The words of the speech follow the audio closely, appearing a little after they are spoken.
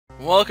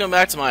Welcome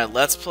back to my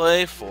Let's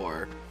Play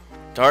for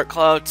Dark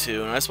Cloud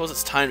 2, and I suppose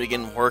it's time to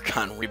begin work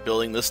on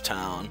rebuilding this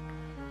town.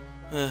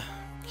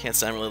 Can't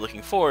say I'm really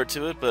looking forward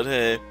to it, but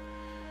hey,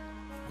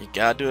 you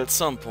gotta do it at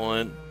some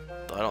point.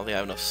 Though I don't think I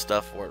have enough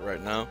stuff for it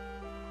right now.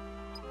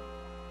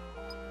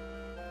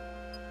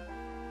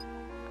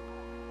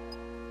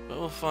 But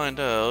we'll find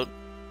out.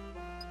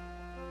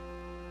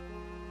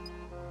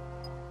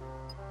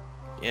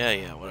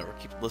 Yeah, whatever.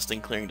 Keep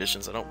listing clearing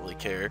conditions, I don't really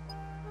care.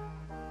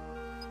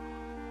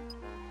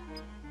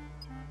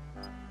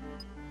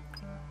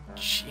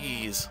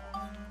 Jeez.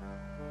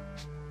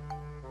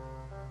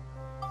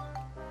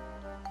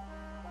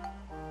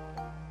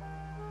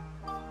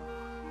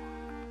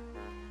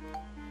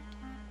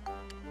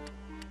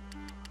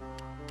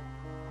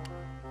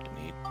 I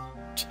need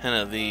 10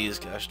 of these,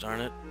 gosh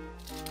darn it.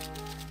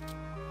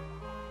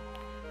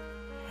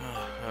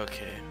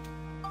 Okay.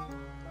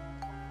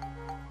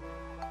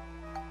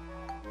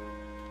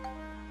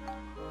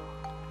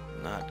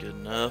 Not good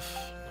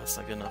enough. That's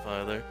not good enough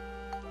either.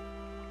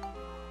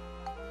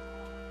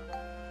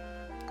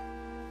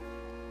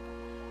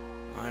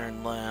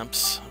 Iron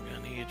lamps. I'm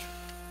gonna need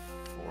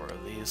 4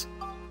 of these.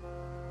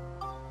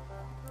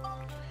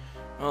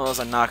 Well, as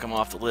I knock them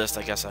off the list,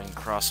 I guess I can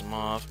cross them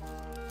off.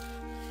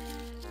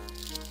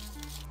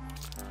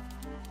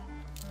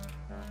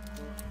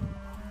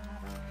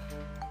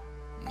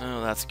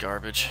 No, that's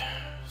garbage.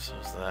 So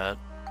is that.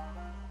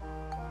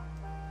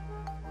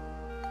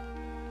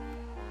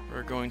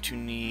 We're going to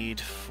need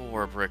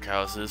 4 brick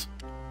houses.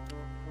 I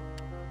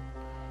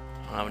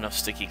don't have enough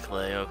sticky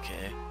clay,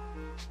 okay.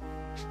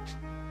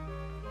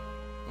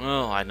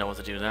 Well, I know what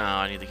to do now.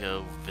 I need to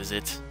go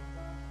visit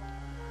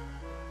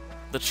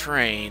the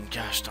train.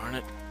 Gosh darn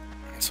it.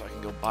 So I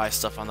can go buy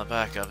stuff on the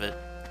back of it.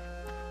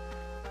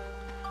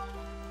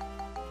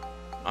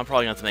 I'm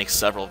probably going to have to make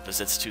several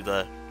visits to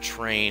the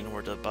train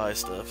or to buy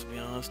stuff, to be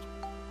honest.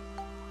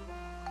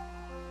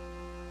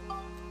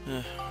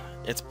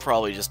 It's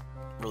probably just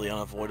really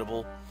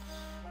unavoidable.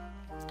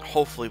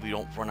 Hopefully we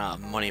don't run out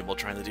of money while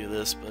trying to do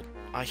this, but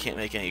I can't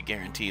make any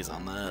guarantees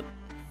on that.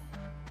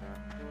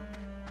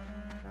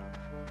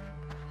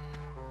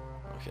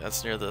 Okay,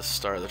 that's near the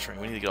start of the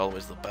train. We need to get all the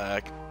way to the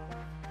back.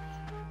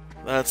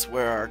 That's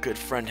where our good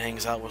friend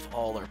hangs out with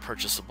all our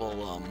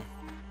purchasable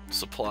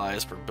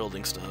supplies for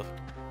building stuff.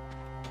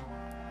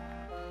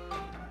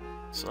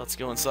 So let's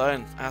go inside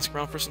and ask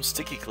around for some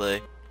sticky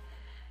clay.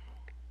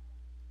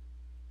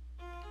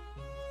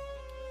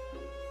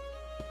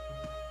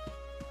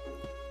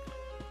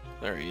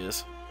 There he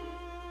is.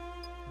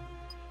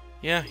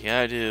 Yeah,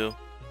 I do.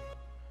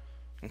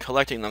 And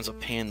collecting them's a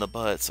pain in the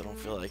butt, so I don't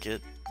feel like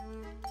it.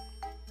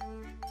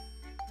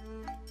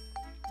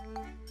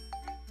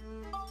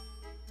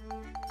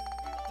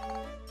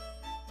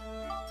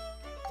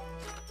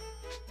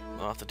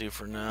 I'll have to do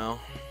for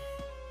now.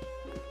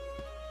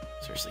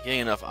 Seriously, getting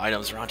enough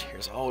items around here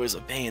is always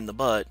a pain in the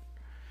butt.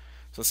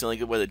 So that's the only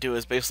good way to do it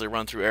is basically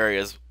run through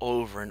areas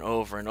over and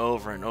over and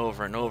over and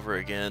over and over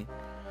again.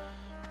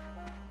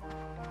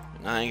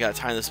 And I ain't got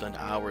time to spend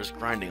hours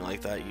grinding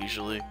like that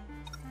usually.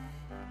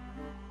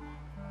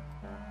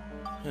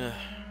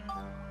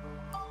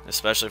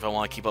 Especially if I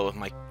want to keep up with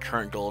my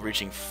current goal of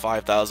reaching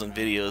 5,000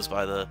 videos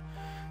by the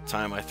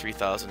time my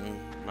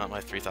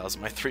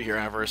 3-year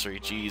anniversary,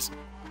 jeez.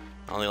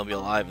 I don't think I'll be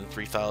alive in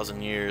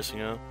 3,000 years, you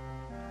know?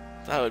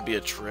 That would be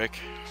a trick.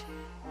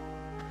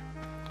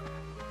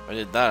 If I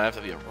did that, I'd have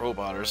to be a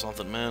robot or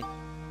something, man.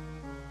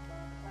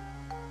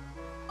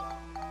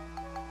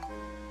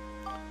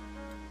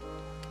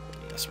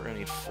 Yes, we're gonna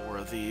need 4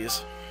 of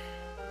these.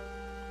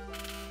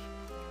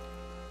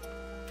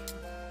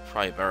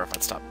 Probably better if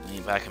I'd stop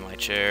leaning back in my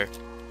chair.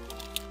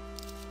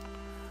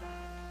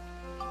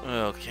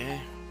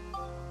 Okay.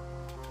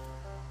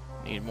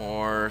 Need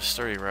more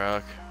sturdy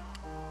rock.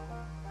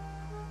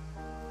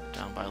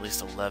 Down by at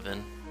least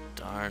 11.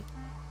 Darn.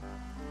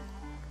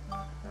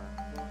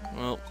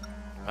 Well,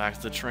 back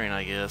to the train,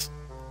 I guess.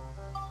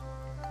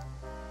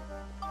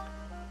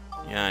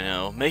 Yeah, I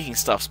know. Making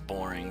stuff's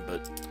boring,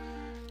 but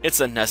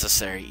it's a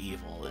necessary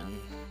evil, and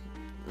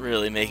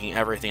really making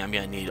everything I'm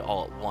gonna need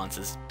all at once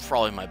is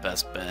probably my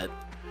best bet.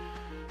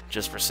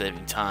 Just for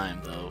saving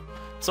time, though.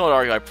 Some would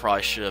argue I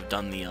probably should have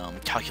done the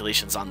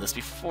calculations on this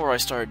before I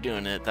started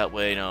doing it. That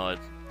way, you know, I'd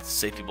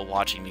save people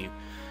watching me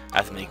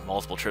have to make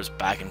multiple trips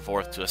back and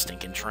forth to a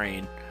stinking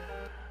train.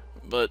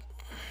 But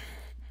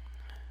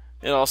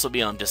it'd also be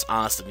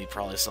dishonest of me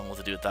probably someone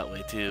to do it that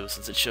way too,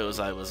 since it shows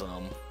I was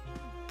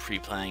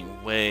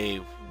pre-planning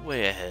way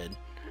ahead.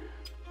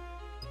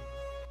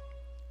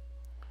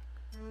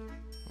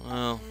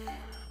 Well,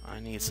 I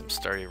need some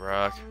sturdy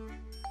rock.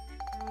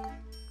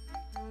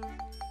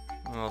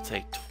 I'll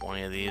take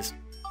 20 of these.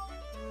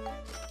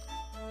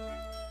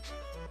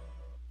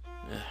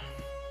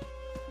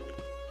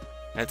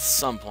 At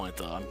some point,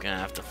 though, I'm gonna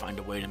have to find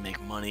a way to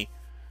make money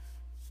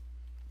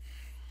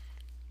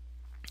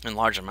in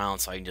large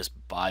amounts so I can just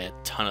buy a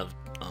ton of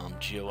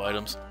geo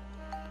items.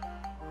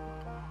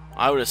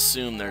 I would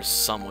assume there's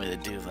some way to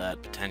do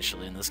that,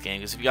 potentially, in this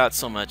game, because if you got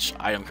so much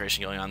item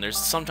creation going on, there's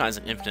sometimes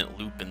an infinite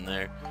loop in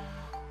there.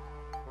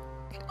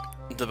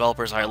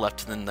 Developers either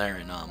left it in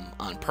there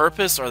on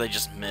purpose, or they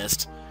just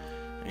missed.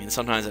 I mean,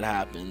 sometimes it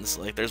happens.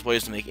 Like, there's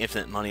ways to make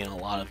infinite money in a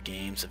lot of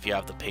games if you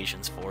have the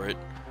patience for it.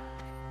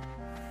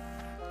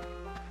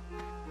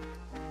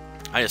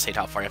 I just hate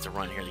how far you have to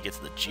run here to get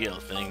to the Geo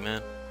thing,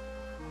 man.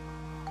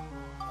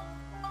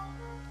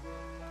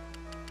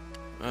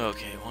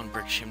 Okay, one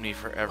brick chimney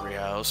for every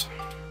house.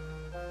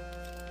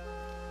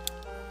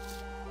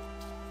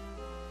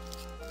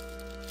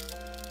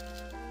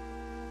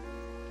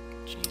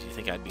 Jeez, you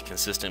think I'd be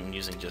consistent in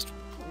using just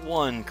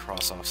one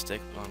cross-off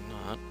stick, but I'm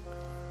not.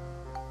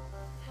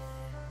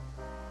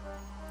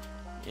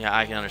 Yeah,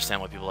 I can understand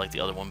why people like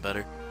the other one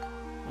better.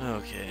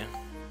 Okay.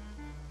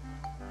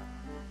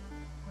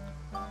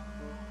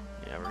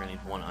 Yeah, we're gonna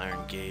need one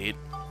iron gate.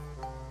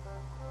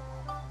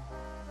 I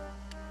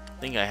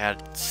think I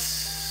had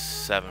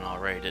 7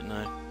 already, didn't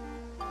I?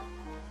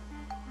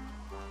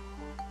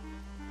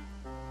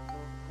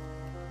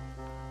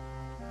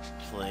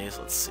 Please,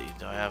 let's see.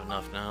 Do I have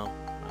enough now?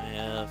 I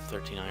have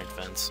 13 iron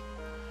fence,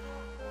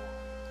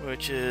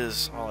 which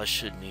is all I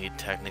should need,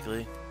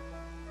 technically.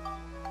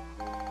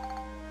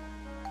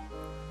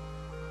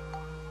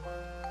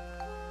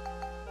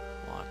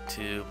 Block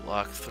 2,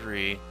 block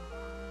 3.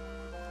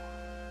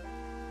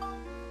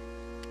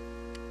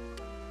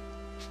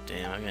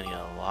 Damn, I'm gonna need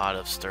a lot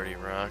of sturdy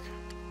rock.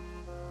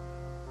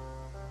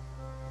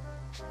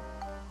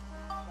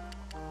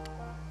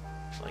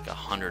 Like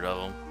 100 of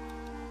them.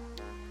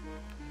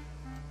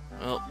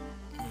 Well,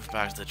 move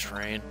back to the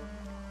train.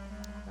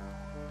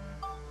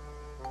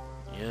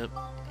 Yep.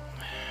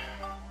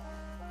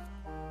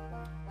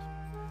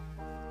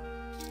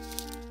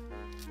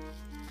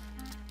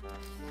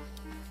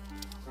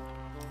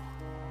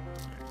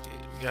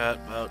 We got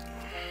about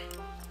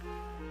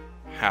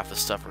half the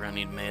stuff we're gonna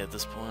need made at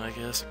this point, I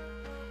guess.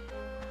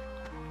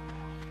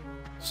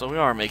 So we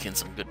are making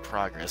some good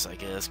progress, I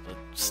guess, but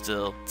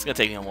still, it's gonna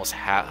take me almost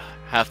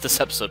half this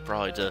episode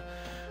probably to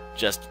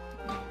just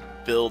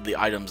build the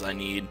items I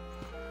need.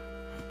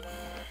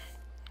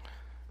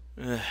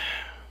 And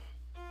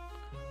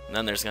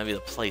then there's gonna be the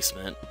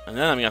placement, and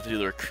then I'm gonna have to do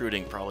the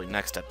recruiting probably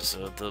next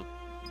episode.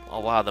 A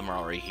lot of them are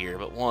already here,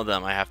 but one of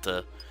them I have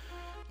to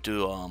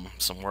do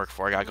some work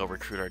for. I gotta go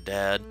recruit our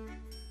dad.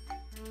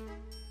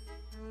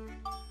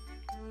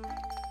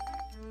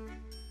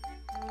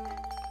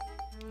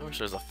 I wish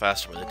there was a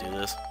faster way to do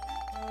this.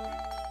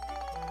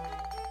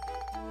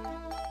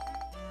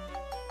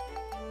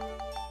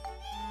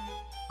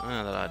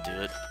 That ought to do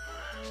it.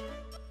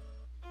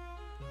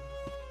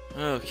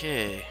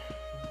 Okay.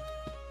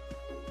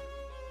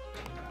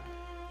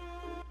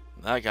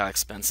 That got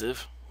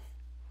expensive.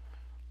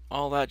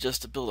 All that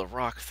just to build a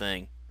rock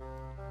thing.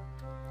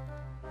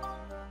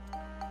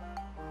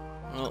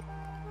 Well,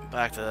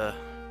 back to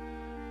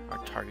our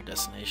target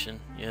destination,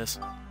 yes.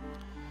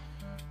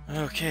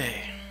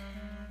 Okay.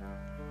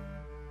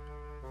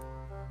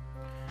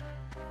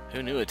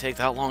 Who knew it'd take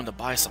that long to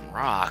buy some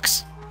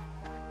rocks?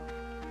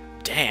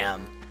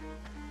 Damn.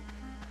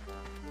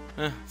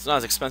 It's not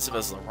as expensive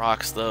as the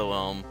rocks,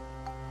 though,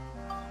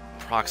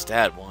 Proc's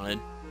dad wanted.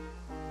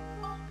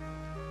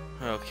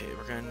 Okay,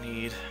 we're gonna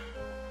need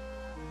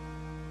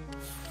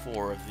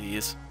 4 of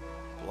these.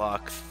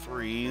 Block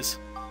 3s.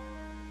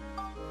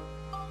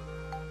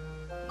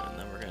 And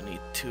then we're gonna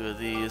need 2 of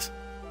these.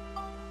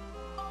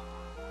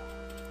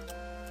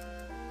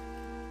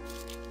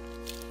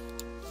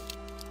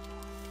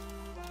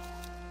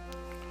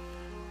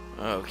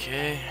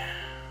 Okay.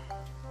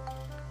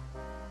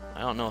 I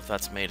don't know if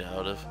that's made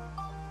out of.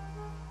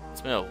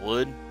 It's made out of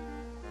wood.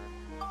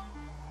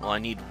 Well, I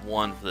need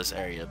 1 for this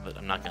area, but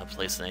I'm not going to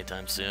place it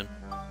anytime soon.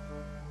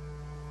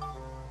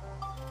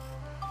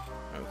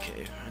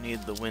 Okay, I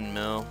need the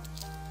windmill.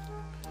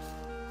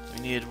 We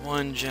need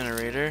 1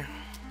 generator.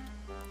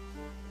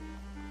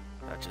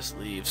 That just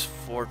leaves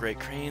 4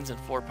 great cranes and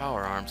 4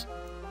 power arms.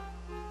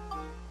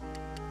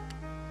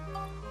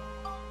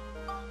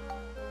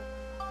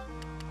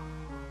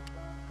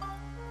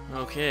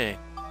 Okay.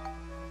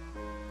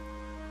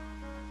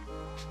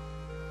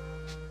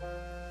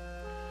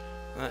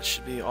 That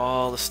should be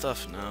all the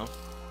stuff now.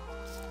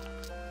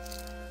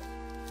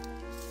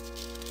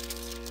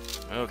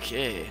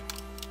 Okay.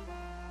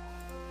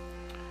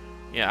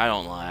 Yeah, I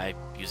don't lie.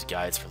 I use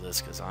guides for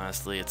this because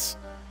honestly it's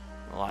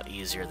a lot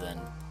easier than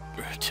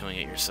doing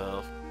it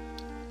yourself.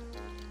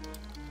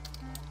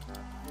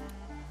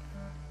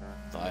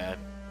 Though I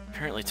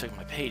apparently took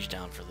my page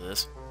down for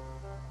this.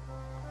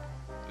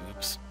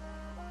 Oops.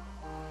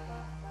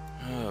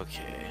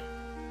 Okay.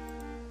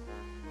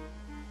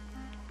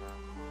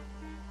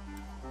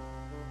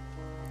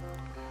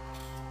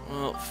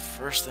 Well,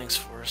 first things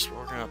first,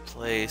 we're gonna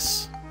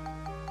place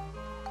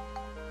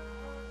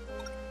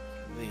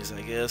these,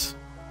 I guess.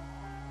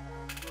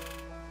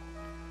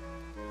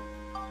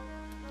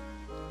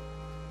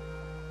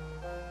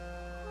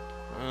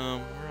 Where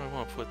do I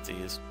want to put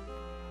these?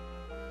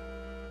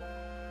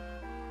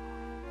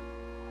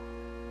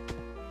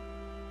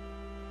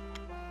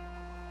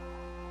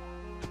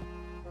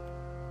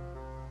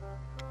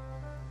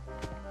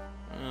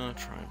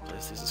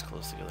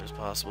 together as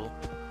possible.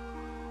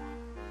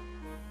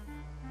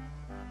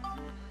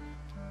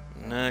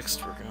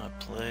 Next, we're gonna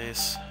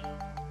place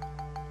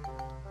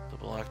the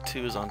block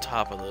 2s on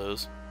top of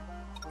those.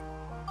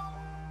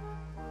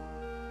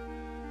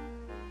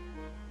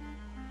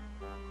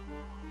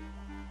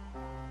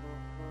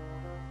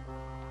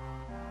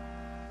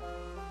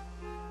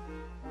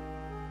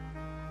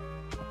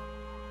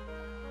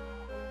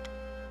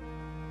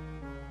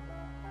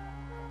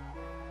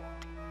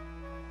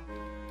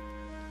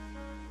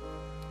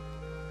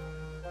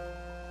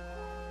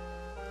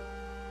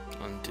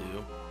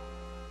 Undo.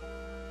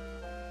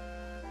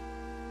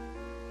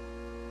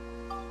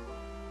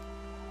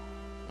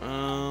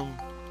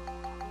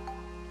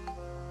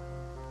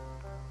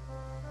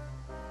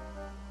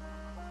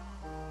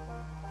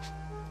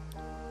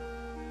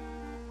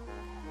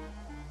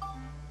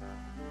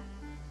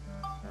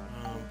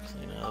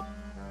 Clean up.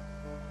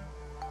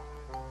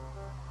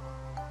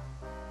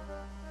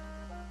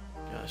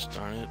 Gosh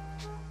darn it.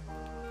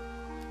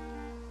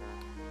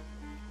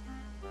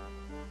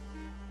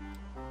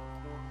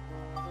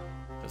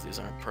 Because these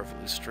aren't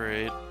perfectly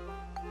straight.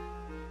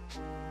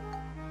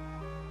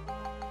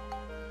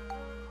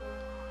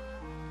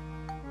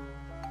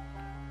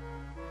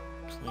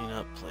 Clean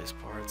up, place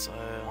parts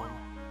aisle.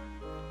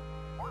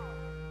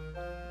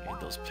 Need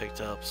those picked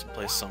up and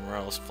place somewhere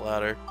else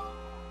flatter.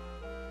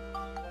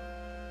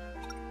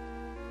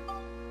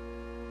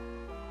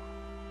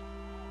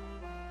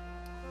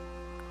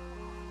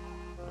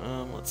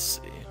 Let's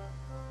see.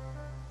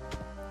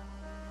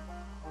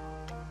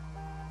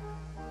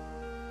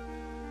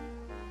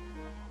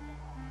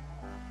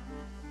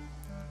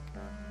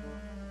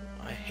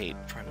 I hate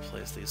trying to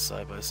place these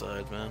side by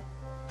side, man.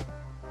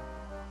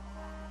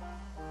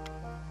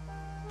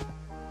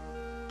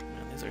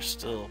 Man, these are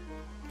still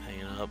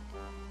hanging up.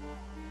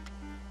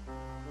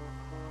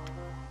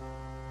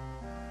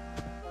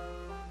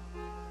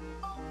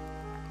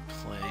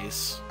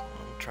 Place.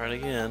 I'll try it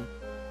again.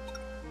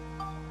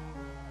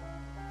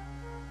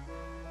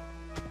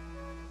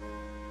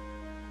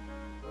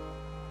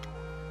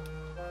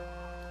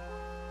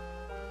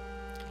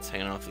 It's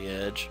hanging off the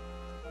edge.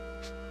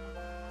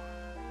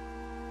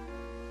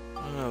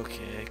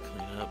 Okay,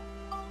 clean up.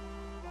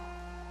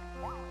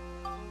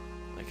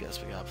 I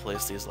guess we gotta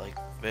place these like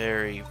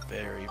very,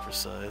 very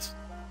precise.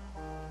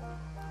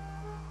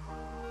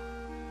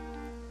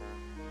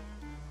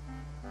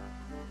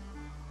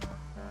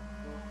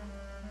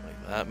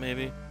 Like that,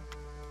 maybe?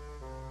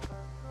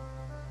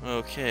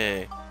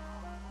 Okay.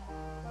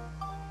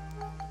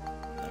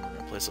 Then we're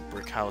gonna place a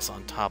brick house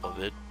on top of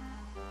it.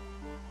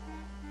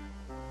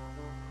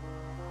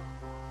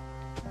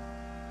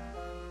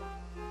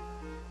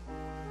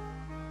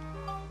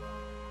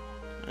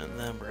 And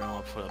then we're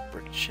going to put a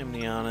brick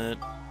chimney on it.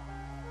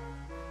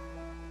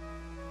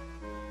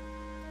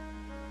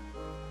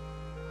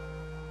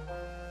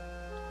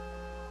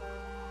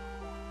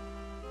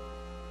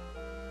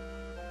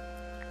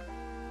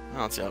 I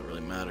don't see how it really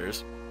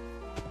matters.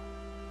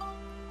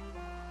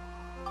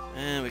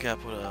 And we got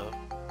to put a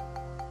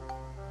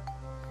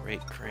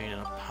great crane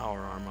and a power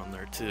arm on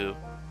there too.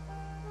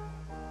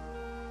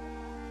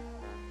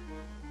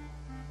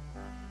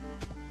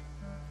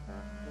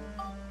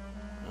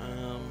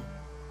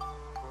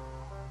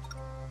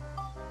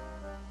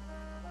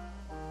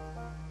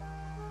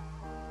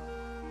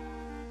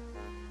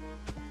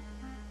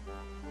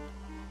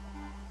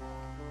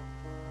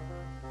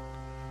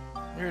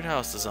 Weird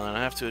house design, I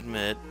have to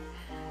admit.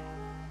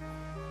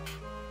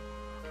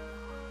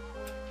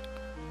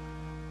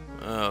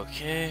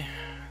 Okay,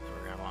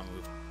 we're gonna want to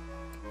move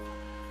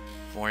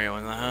Mario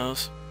in the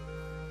house,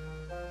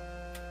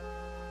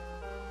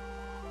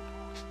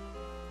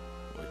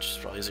 which is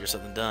probably easier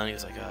said than done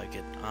because I gotta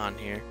get on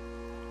here.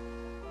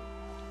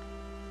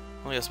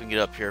 Well, I guess we can get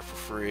up here for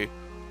free.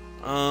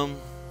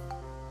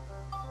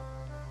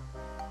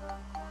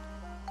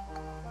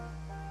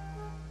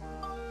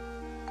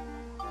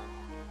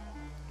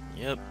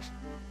 Yep.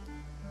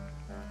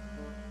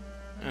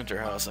 Enter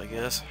house, I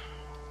guess.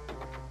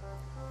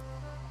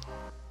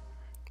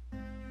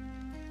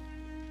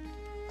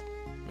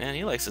 Man,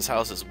 he likes his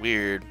houses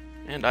weird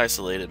and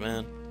isolated,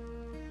 man.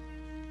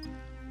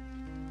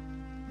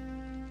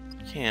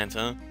 Can't,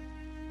 huh?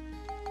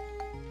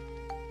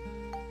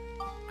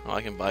 Oh,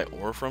 I can buy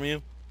ore from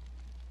you?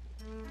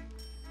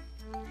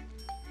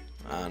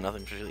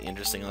 Nothing particularly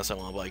interesting unless I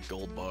want to buy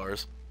gold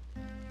bars.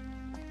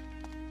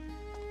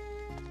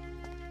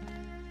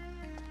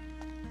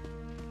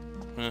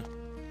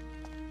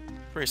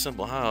 Pretty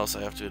simple house,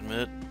 I have to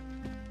admit.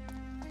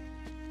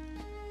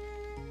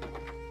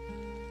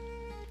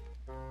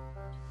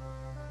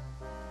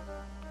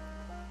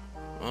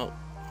 Well,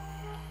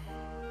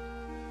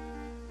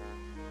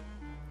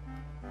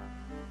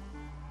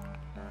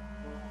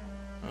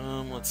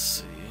 let's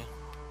see.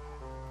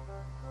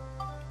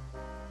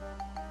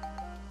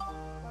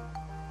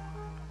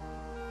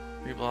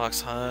 3 blocks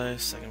high,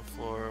 2nd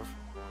floor,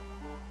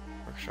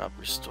 workshop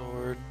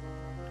restored.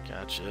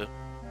 Gotcha.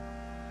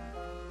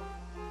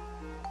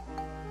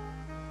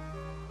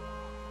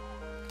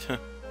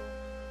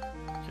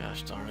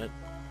 Gosh darn it.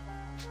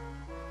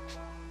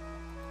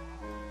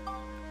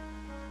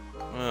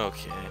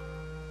 Okay.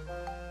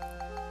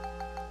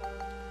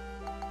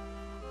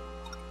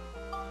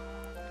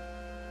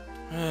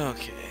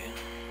 Okay.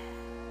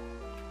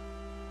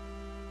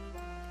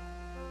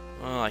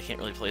 Well, I can't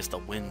really place the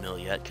windmill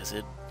yet because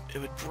it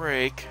would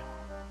break.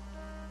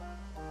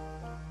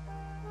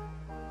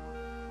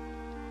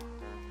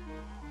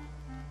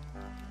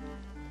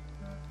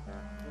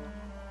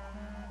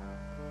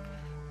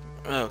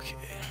 Okay.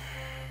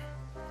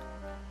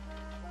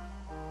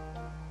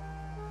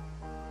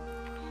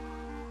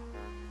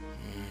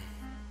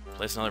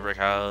 Place another brick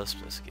house.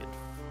 Place again.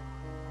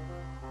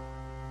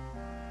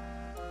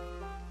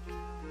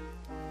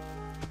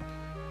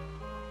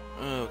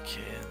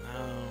 Okay,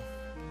 now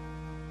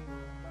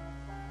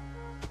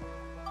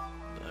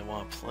I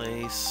want to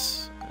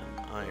place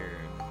an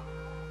iron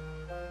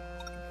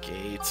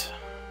gate.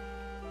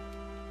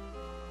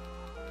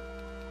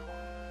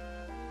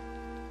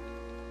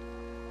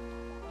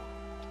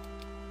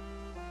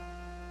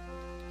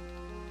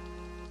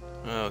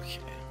 Okay.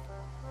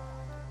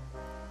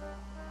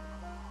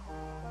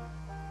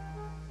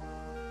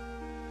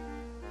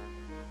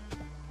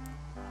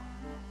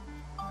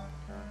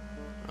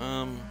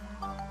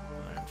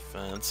 Iron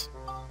fence.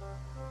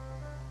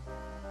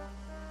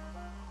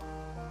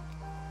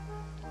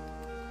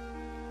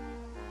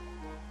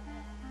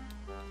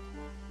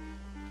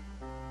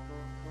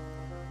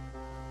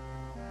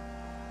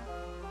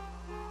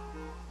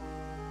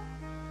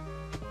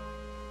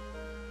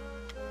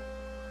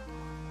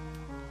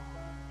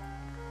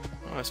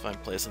 I always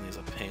find placing these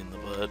a pain in the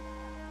butt.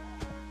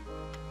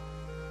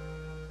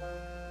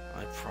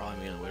 I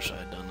probably gonna wish I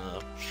had done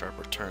a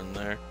sharper turn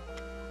there.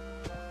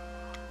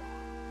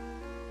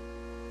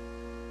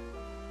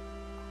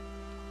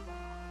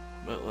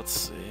 But let's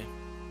see.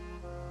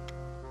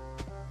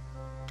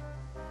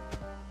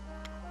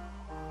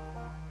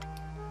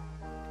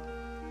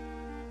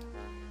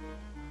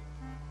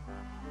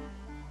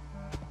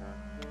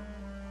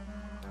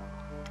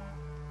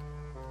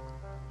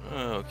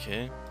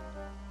 Okay.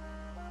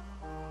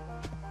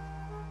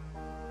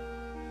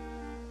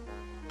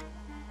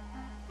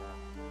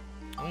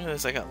 How many of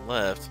those I got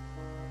left?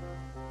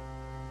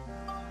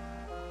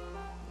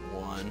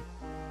 One.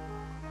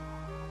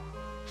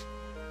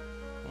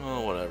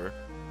 Oh, whatever.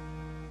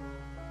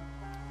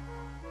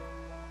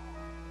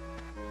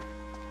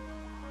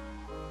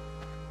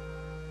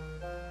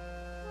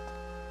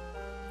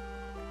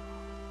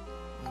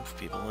 Move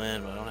people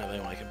in, but I don't have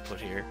anyone I can put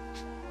here.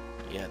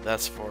 Yeah,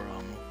 that's for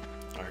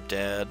our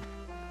dad.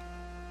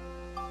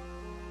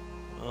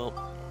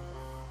 Well.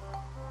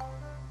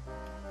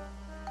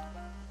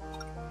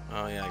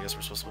 Oh yeah, I guess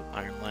we're supposed to put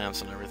iron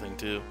lamps and everything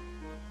too.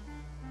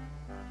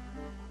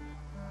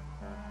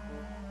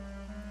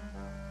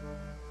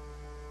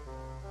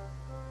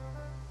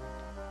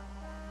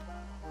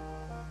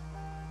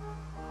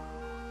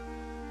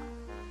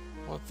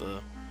 What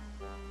the?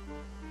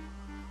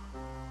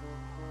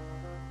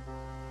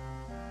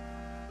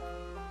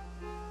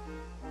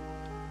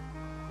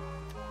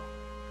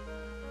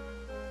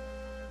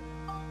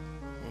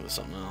 Maybe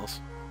something else.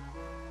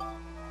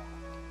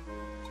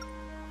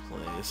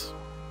 Place.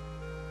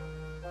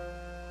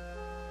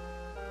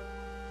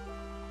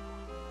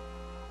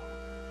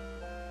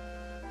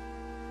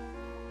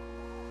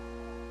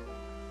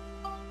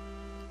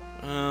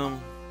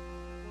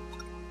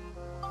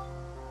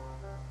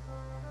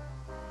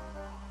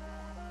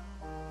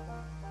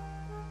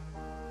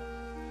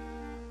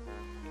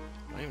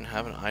 Do I even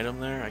have an item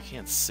there? I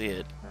can't see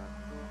it.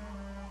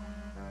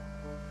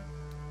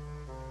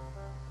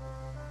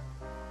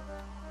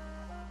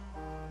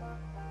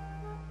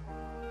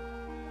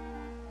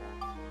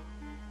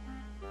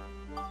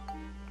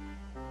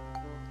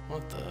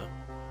 What the?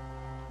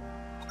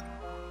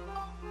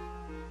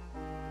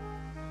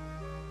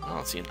 I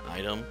don't see an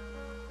item.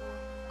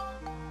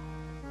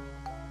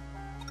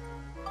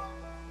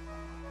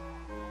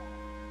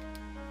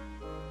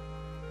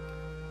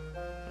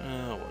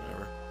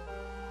 Whatever.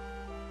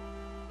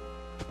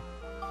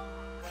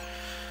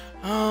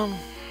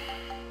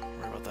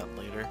 Worry about that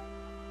later.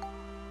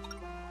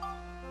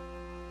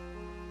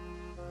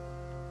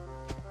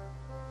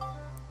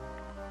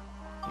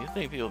 You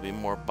think people will be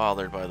more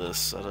bothered by this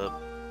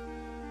setup?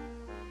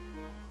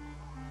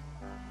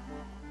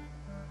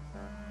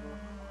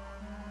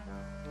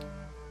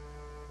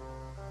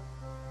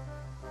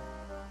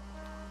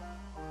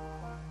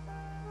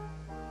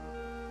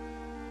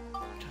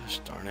 Gosh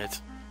darn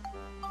it.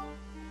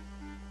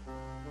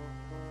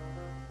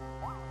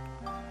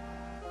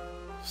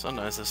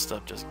 Sometimes this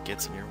stuff just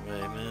gets in your way,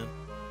 man.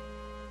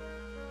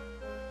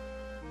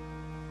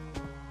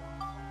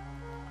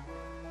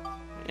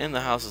 And the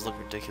houses look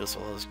ridiculous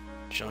with all this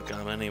junk on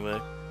them anyway.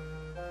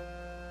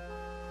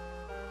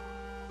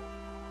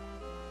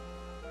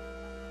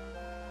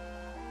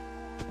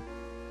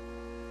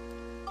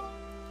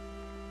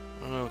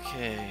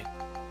 Okay.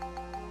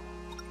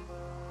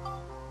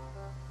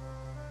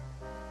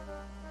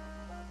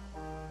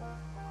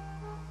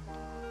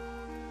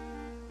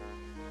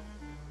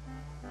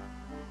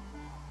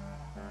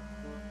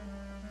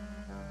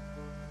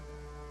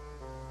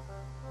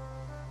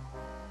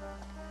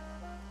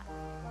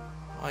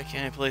 Why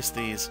can't I place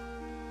these?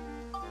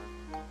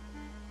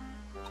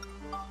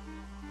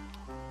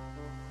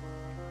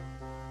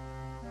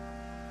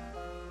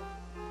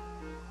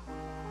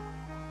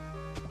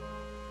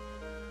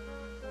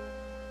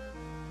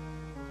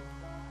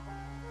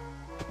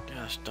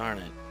 Gosh darn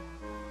it.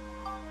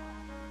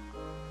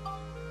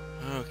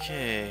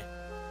 Okay.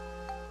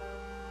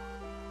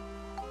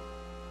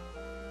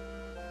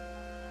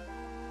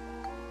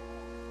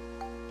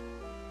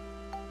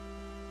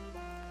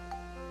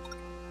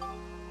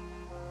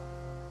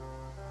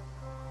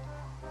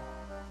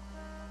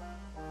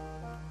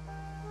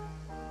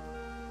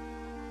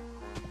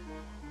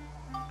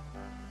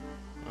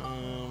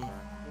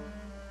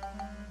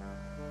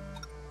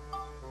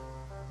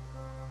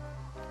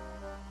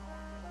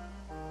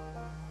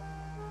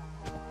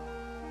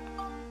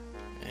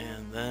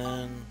 And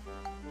then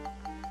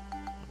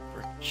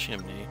brick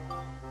chimney.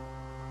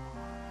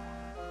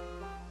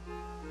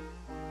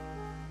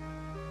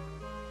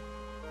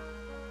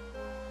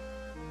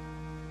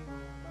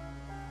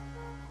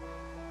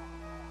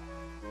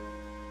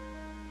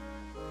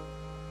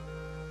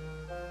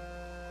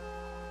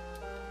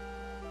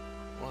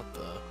 What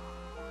the?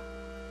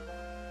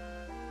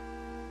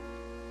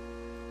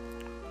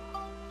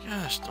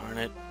 Gosh darn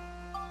it.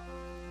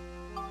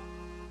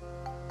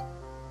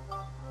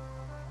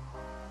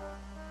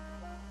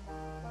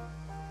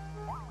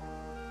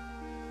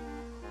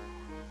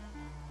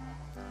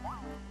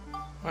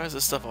 Why does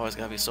this stuff always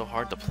gotta be so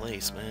hard to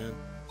place, man?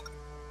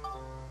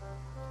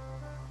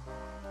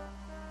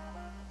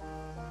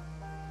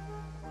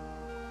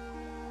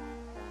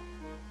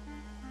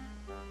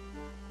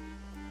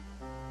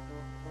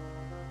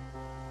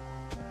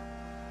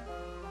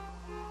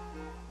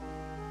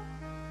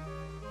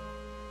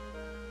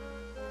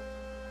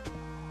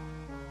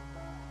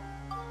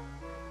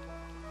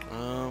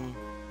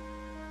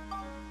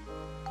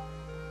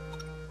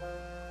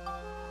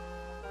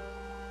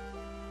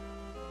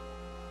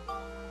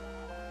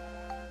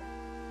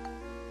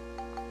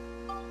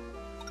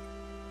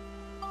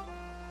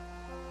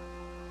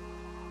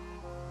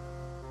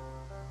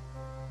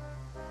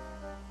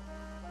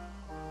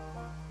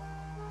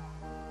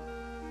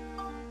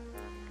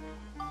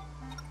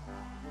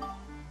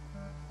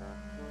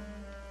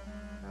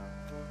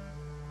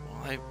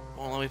 Why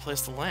won't let me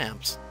place the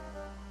lamps?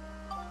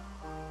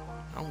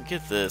 I don't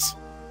get this.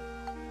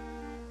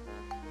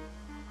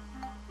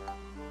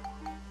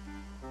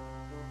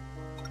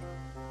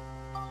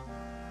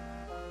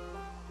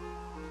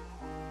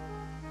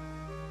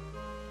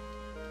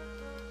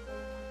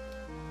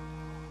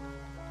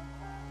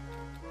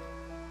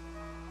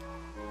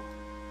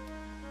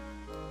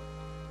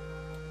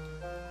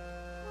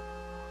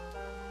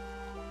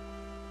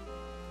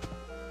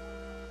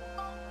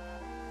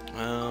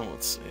 Well,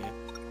 let's see.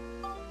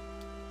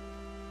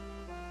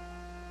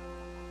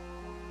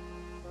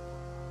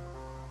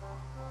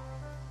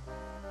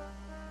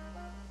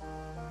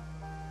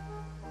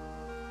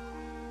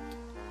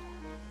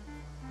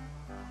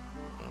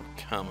 Oh,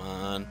 come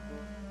on.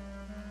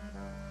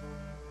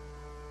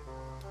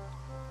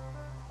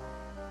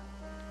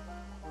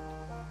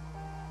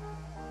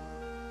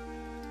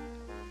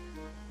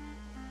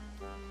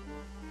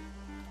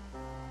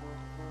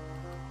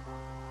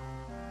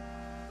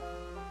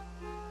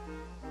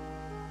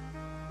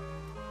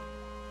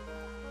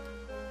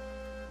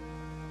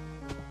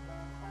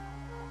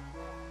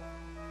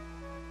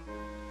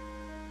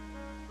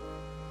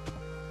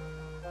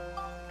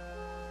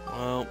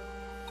 Well,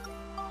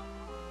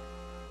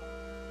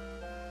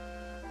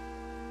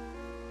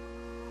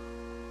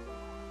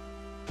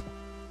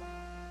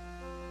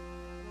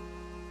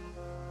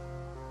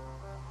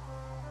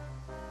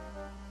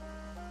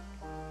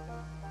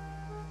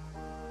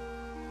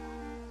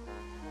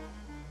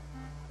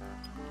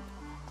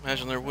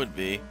 imagine there would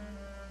be.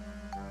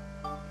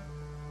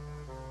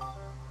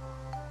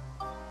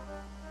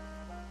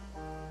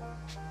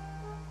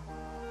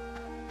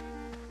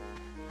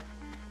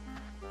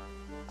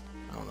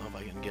 I don't know if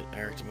I can get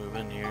Eric to move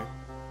in here.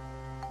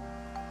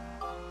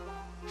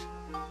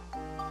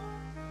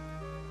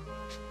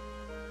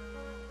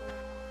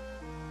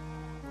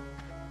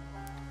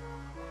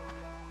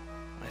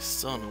 I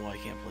still don't know why I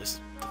can't place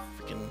the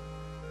freaking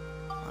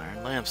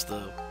iron lamps,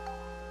 though.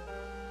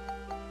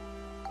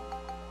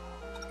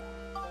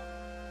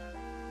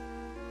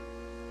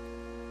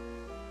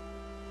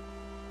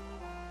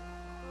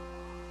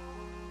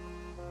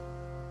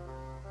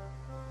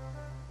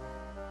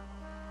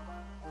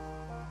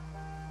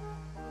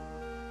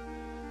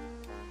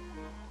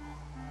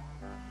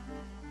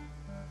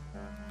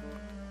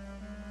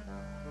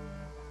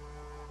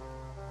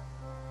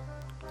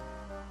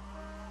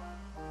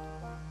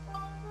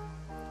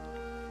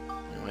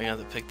 I have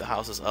to pick the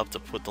houses up to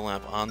put the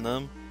lamp on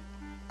them.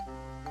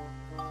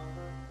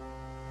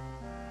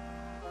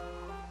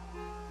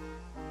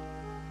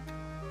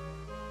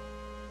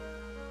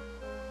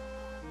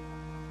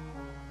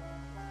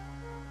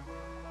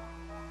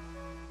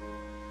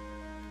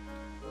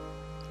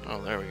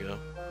 Oh, there we go.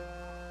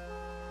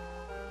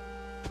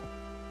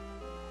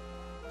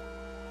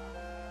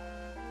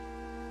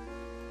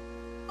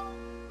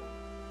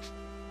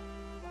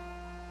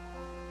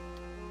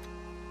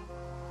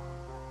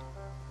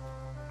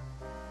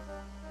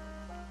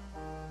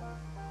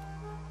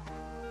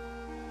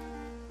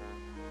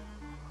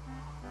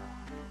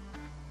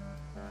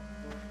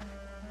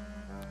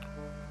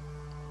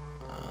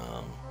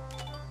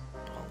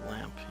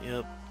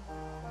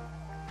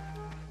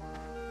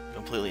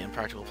 completely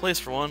impractical place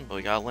for one, but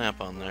we got a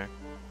lamp on there.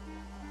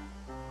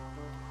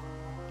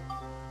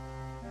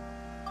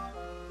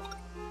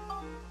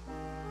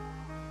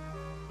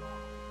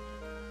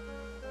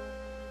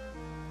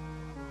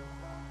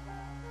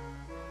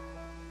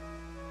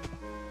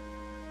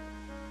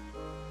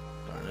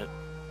 Darn it.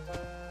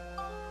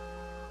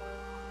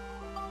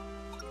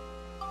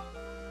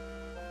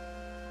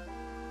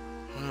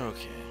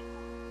 Okay.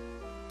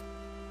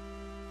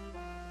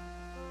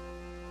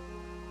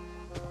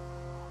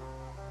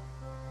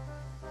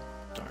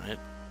 Darn it.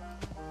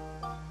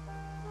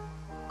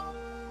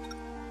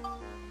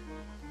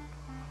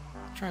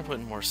 Try and put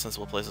in more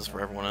sensible places for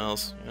everyone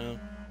else, you know?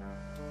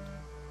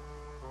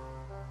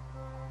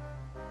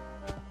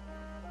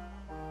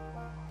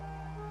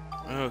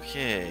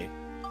 Okay.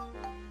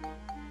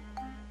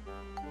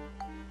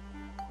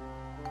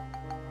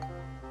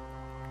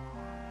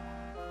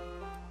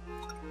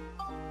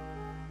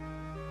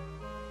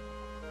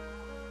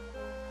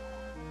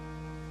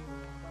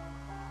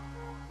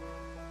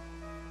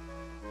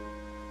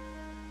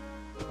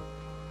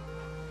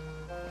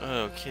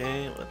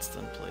 Okay, let's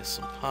then place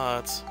some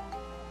pots.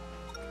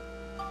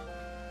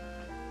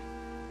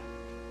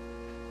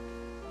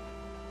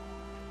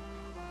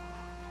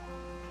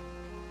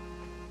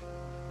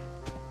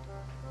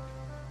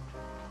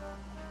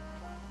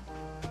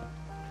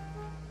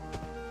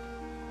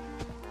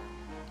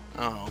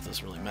 I don't know if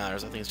this really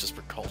matters. I think it's just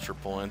for culture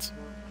points.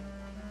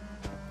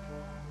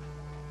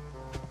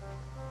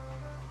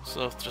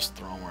 So just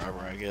throw them wherever,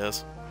 I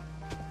guess.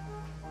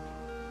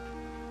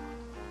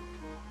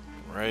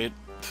 Right?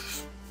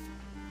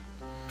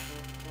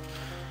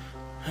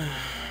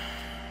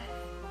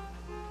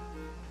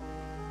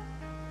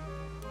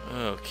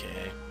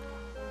 Okay.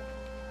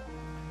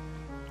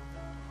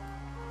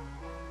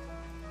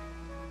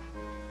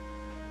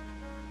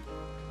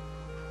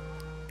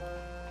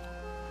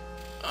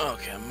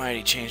 Okay, a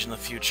mighty change in the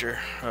future.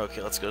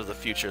 Okay, let's go to the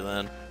future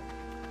then.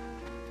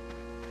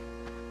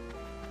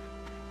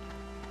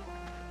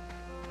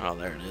 Oh,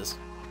 there it is.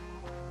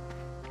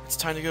 It's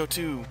time to go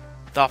to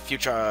the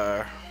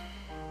future.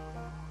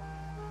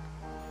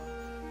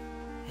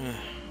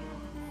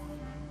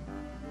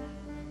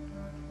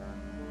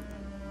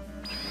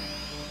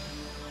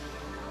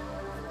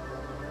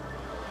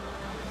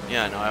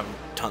 Yeah, I know, I haven't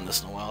done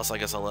this in a while, so I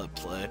guess I'll let it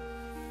play.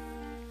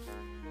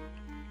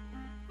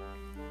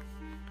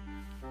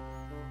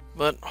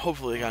 But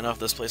hopefully we got enough of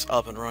this place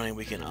up and running,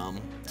 we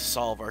can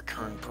solve our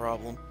current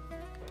problem.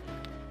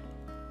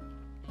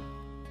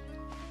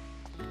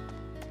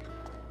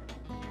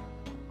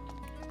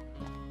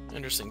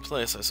 Interesting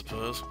place, I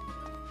suppose.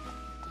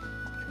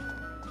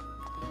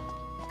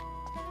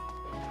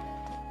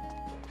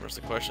 Of course,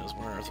 the question is,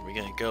 where on earth are we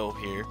gonna go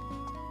here?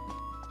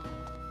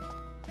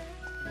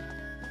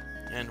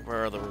 And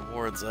where are the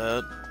rewards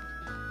at?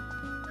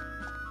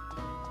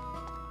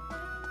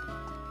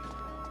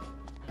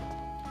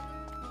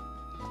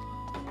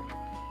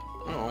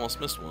 Oh, almost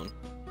missed one.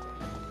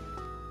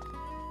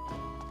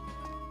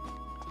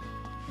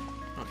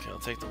 Okay, I'll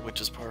take the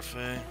witch's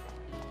parfait.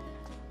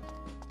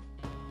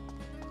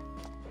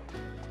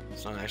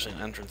 It's not actually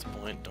an entrance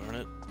point, darn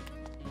it.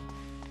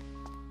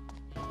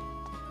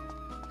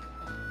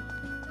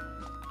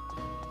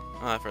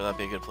 Oh, I figured that'd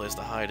be a good place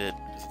to hide it,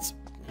 because it's,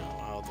 you know,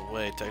 out of the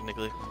way,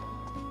 technically.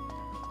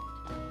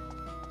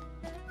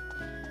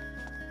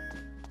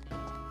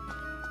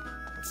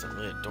 That's not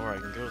really a door I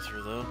can go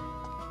through, though.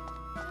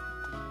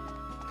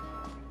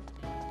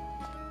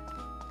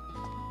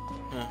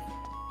 Huh.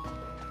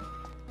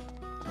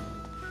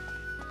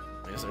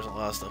 I guess there's a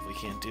lot of stuff we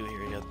can't do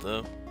here yet,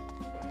 though.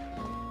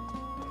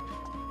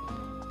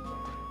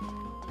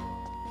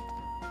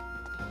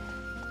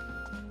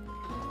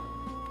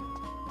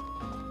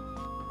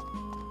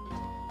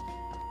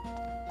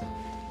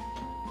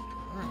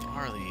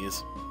 Where are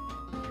these?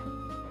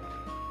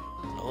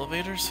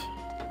 Elevators?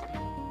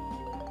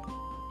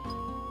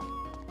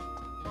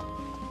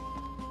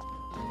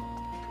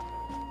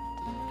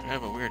 I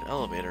have a weird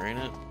elevator, ain't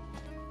it?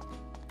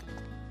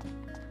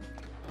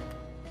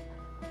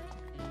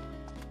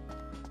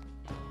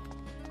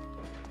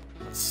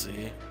 Let's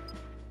see.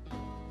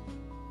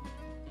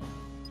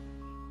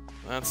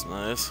 That's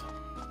nice.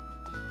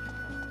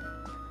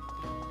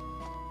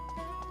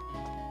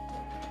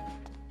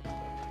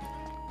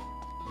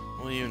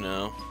 What do you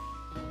know?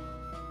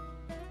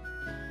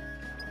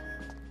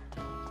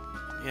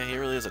 Yeah, he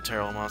really is a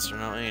terrible monster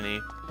now, ain't he?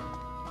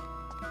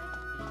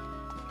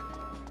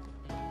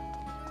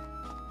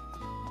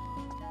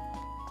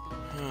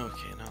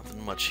 Okay,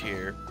 nothing much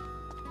here.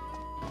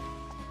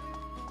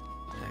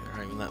 Hey, there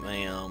aren't even that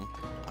many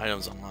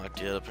items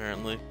unlocked yet,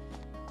 apparently.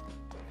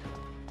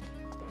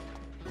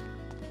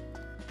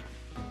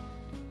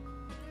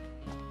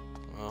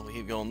 Well, we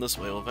keep going this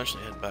way, we'll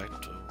eventually head back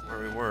to where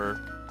we were.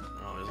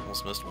 Oh, we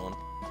almost missed one.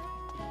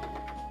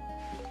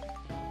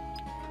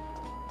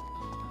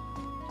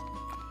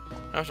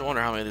 I have to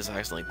wonder how many of these I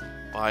accidentally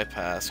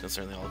bypass,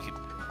 considering they all keep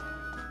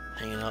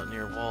hanging out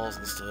near walls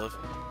and stuff.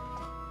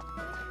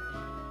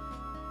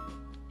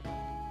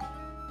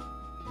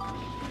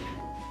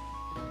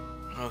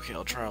 Okay,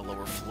 I'll try a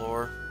lower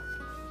floor.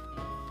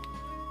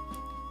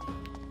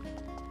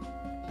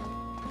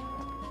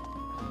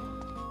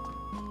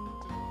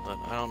 But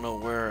I don't know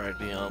where I'd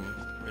be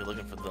really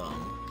looking for the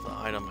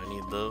item I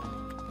need though.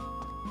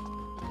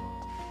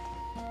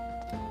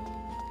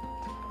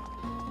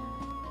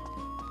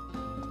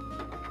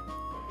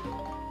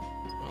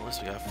 Well, at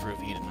least we got fruit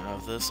eaten out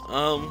of this.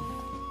 But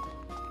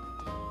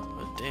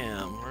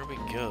damn, where do we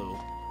go?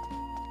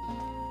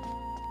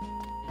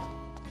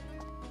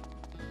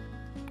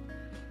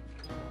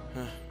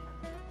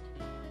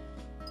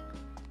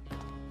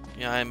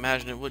 Yeah, I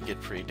imagine it would get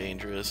pretty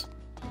dangerous.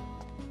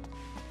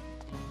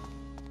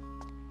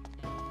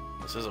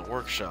 This is a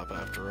workshop,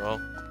 after all.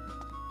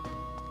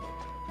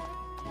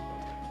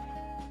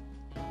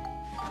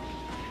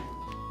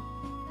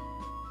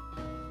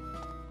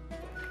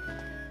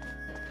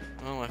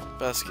 Well, my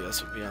best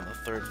guess would be on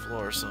the 3rd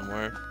floor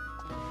somewhere.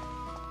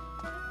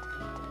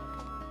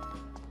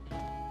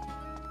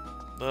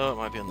 Though it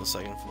might be on the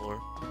 2nd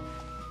floor.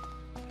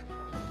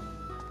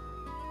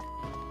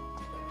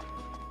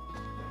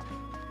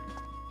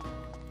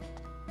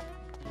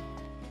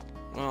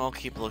 Well, I'll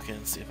keep looking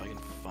and see if I can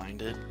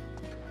find it.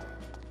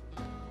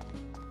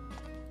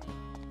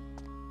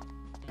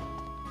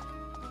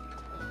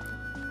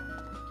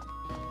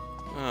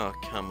 Oh,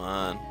 come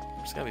on.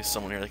 There's gotta be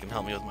someone here that can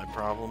help me with my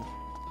problem.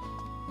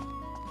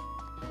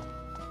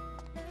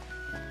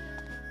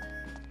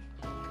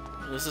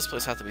 Does this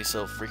place have to be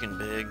so freaking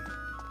big?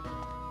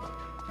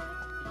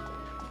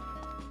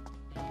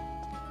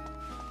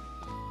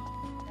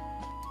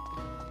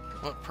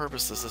 What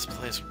purpose does this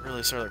place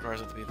really serve that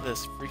requires it to be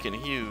this freaking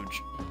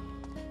huge?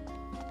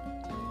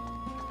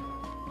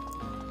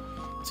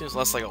 It seems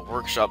less like a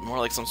workshop, more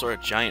like some sort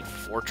of giant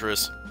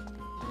fortress.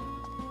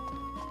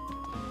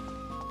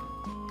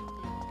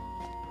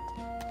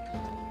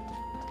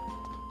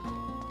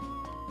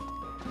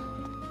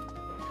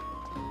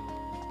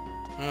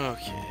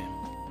 Okay.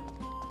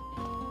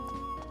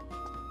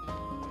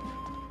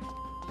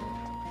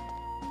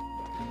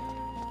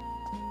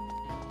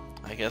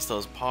 I guess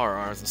those power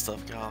arms and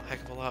stuff got a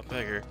heck of a lot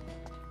bigger.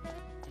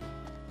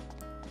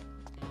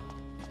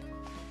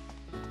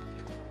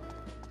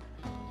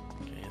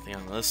 Okay, anything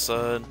on this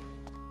side?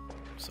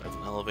 Besides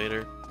an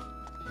elevator.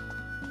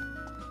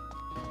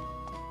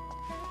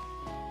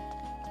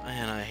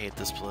 Man, I hate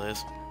this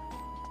place.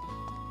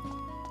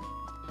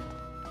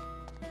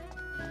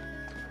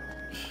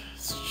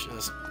 It's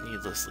just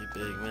needlessly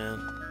big,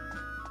 man.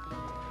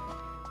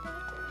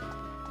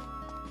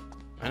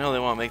 I know they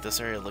want to make this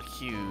area look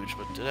huge,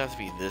 but did it have to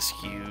be this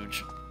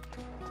huge?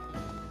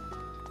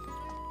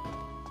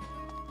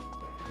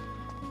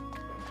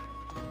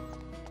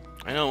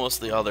 I know most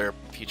of the other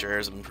feature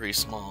areas have been pretty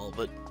small,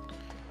 but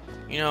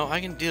you know, I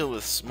can deal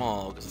with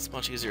small because it's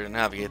much easier to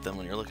navigate them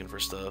when you're looking for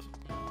stuff.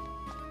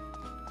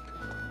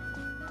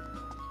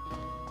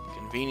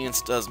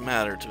 Convenience does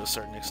matter to a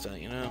certain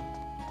extent, you know?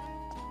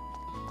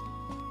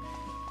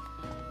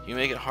 You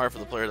make it hard for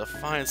the player to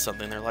find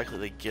something, they're likely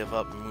to give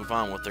up and move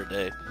on with their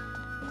day.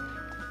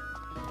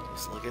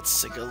 So they'll get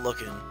sick of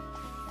looking.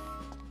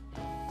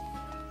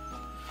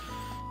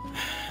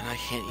 And I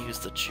can't use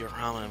the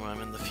diorama when I'm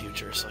in the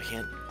future, so I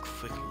can't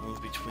quick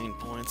move between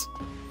points.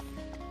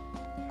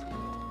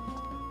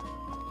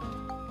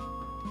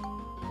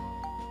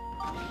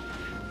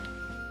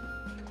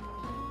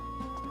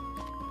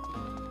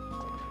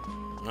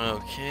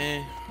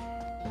 Okay.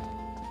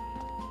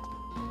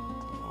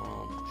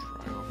 I'll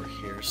try over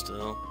here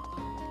still.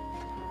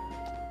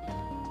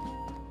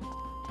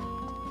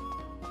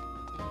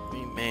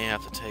 We may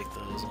have to take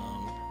those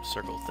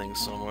circle things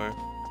somewhere.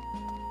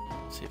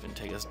 See if it can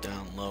take us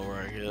down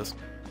lower, I guess.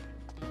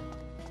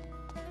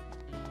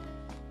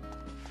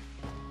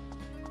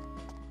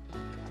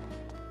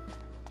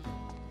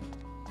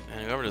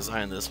 And whoever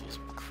designed this was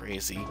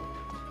crazy.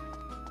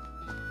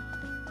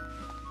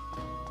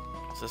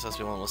 This has to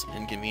be one of the most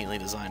inconveniently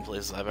designed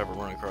places I've ever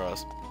run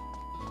across.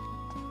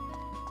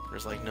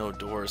 There's like no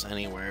doors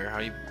anywhere. How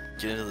do you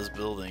get into this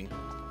building?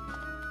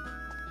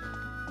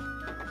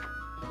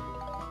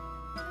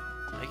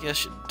 I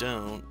guess you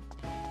don't.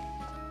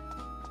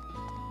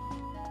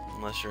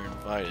 Unless you're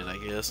invited, I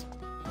guess.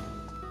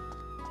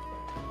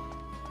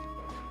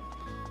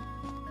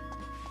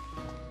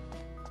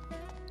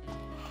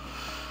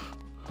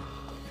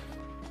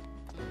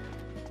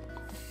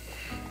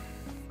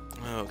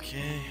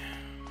 Okay.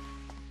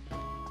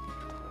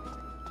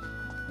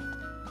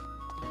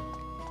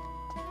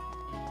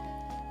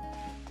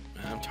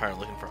 I'm tired of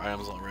looking for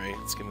items already.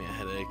 It's giving me a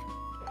headache.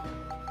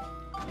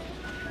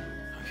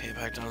 Okay,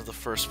 back down to the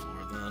first floor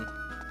then.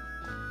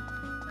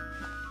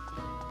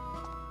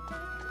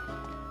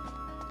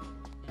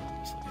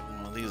 Let's look at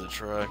one of these a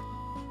try.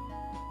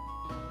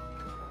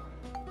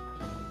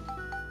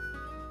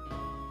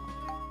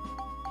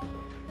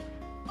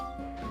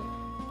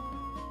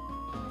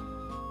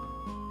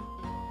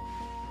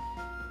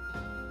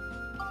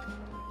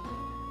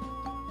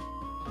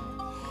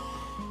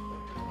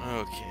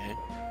 Okay.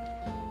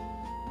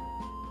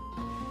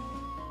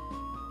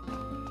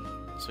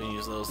 So you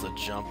use those to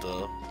jump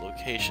the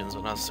locations,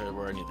 but not necessarily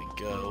where I need to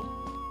go.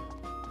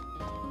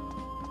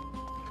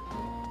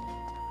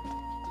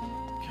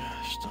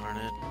 Gosh darn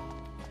it.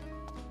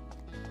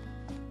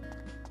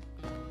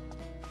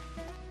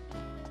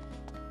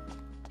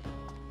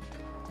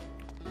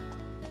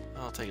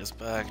 I'll take us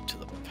back to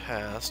the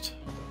past.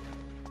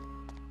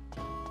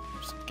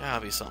 There's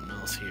gotta be something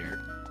else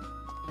here.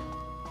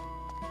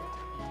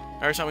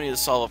 Every time we need to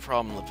solve a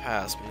problem in the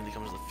past, we need to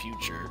come to the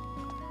future.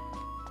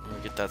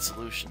 We get that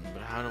solution,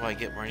 but how do I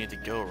get where I need to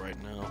go right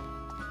now?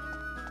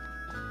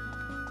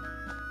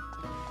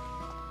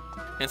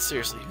 And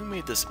seriously, who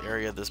made this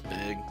area this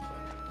big?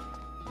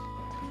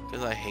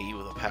 Because I hate you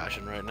with a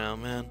passion right now,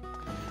 man.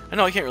 I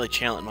know I can't really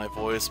channel it in my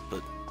voice,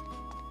 but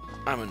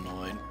I'm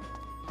annoyed.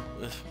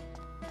 Ugh.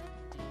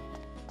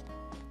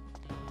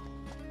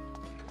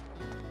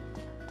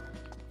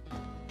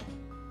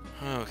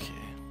 Okay.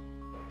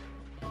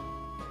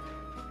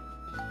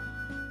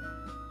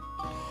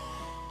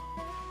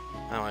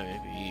 Now I may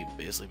be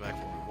basically back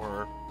where we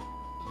were.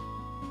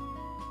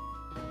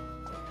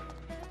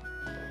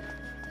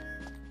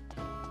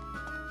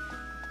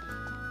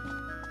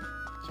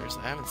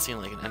 Seriously, I haven't seen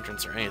like an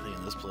entrance or anything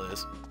in this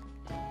place.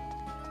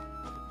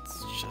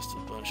 It's just a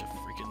bunch of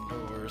freaking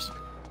doors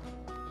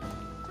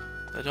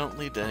that don't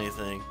lead to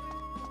anything.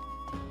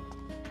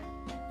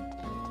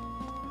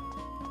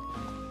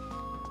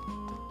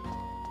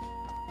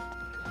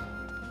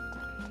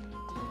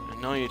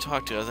 And no one you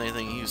talk to has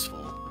anything useful.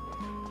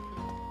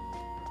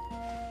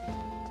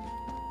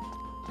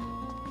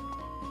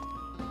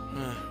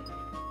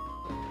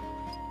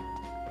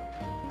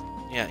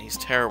 Yeah, he's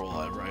terrible,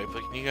 right?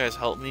 But can you guys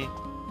help me?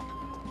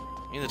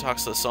 I need to talk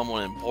to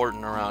someone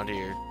important around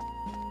here.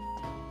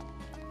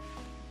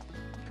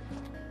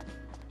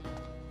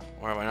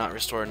 Or have I not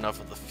restored enough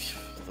of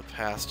the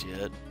past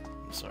yet?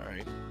 I'm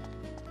sorry.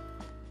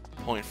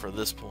 Point for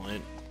this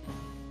point.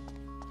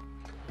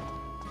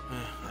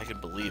 I could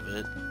believe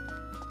it.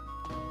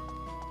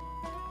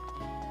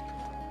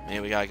 Maybe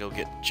we gotta go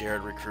get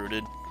Jared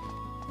recruited.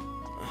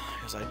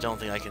 Because I don't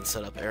think I can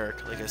set up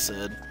Eric, like I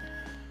said.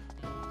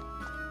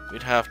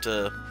 We'd have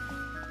to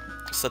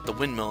set the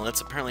windmill, and it's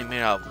apparently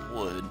made out of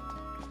wood,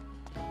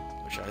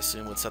 which I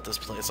assume would set this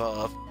place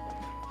off.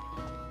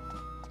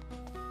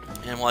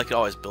 And well, I could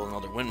always build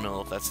another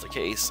windmill if that's the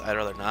case. I'd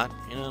rather not,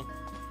 you know,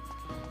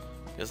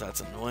 because that's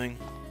annoying.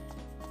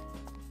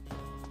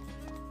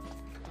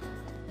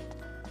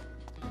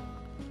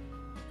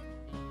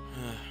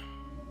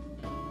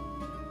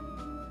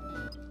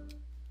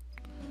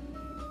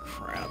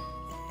 Crap.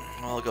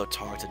 Well, I'll go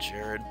talk to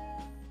Jared.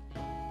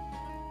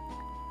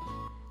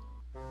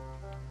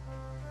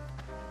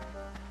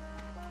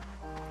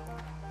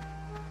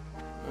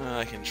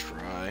 I can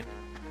try.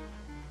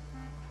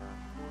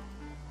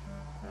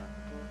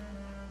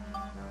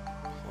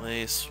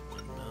 Place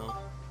windmill.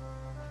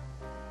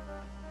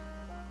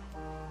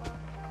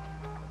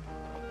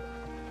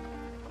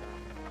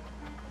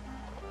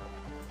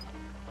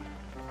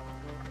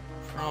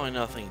 Probably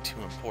nothing too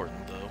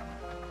important though.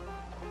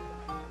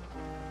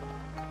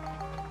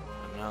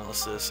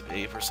 Analysis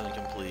 8%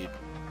 complete.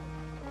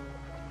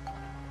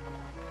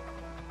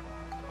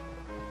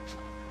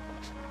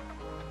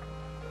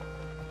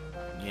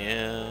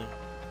 Yeah.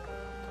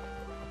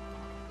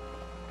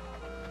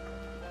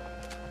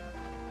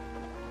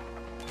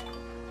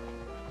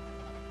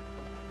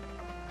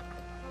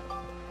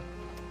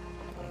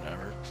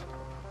 Whatever.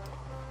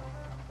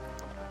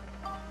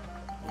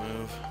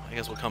 Move. I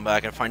guess we'll come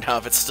back and find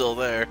out if it's still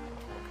there.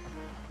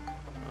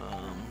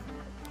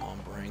 Palm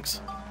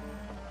Brinks.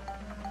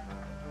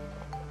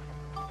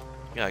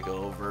 Gotta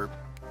go over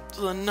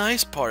to the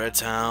nice part of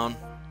town.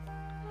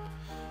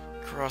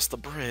 Cross the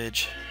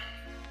bridge.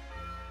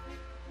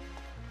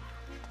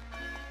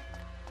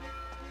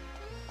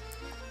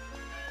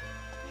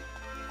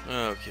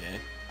 Okay.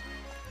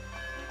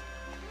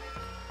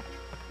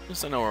 At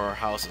least I know where our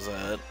house is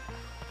at.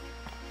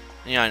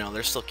 Yeah, I know,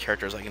 there's still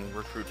characters I can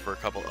recruit for a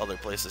couple other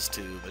places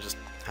too, but just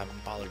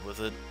haven't bothered with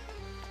it.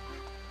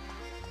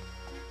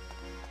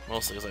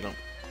 Mostly because I don't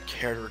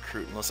care to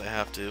recruit unless I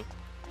have to. Of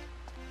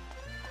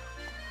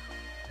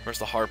course,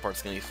 the hard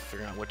part's going to be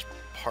figuring out which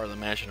part of the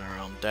mansion our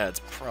own dad's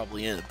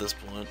probably in at this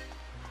point.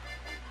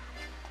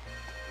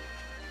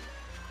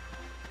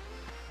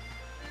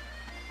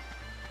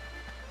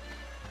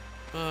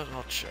 But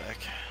I'll check.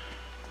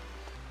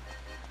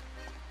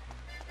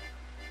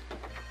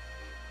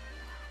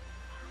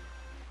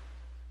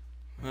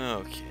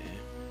 Okay.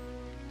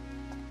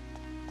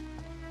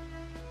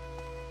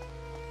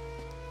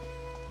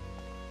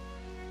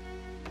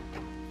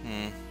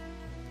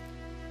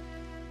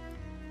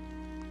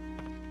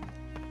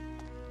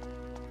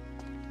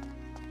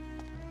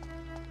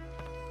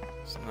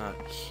 It's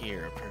not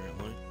here,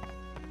 apparently.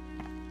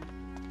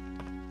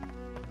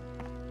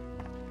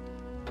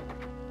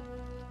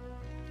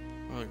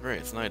 Oh, great,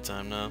 it's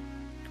nighttime now.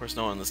 Of course,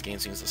 no one in this game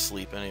seems to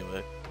sleep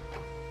anyway.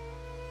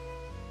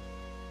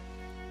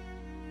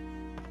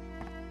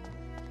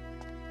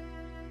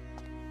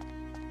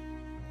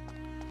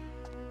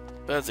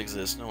 Beds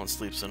exist, no one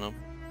sleeps in them.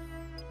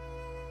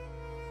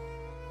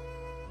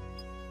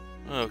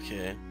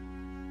 Okay.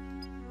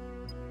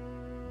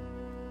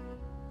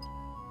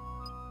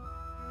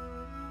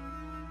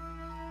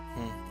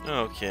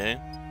 Okay.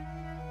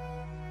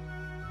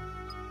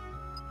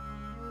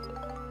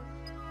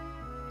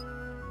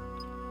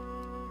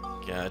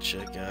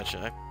 Gotcha,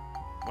 gotcha.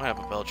 I might have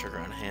a bell trigger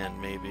on hand,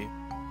 maybe.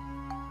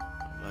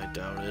 I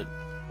doubt it.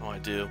 Oh, I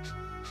do.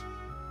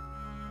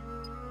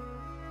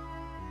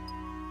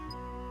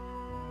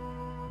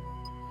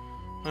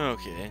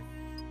 Okay.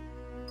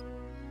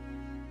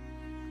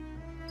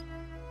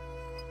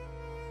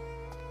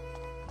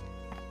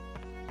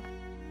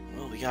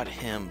 Well, we got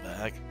him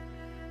back.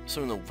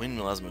 Assuming the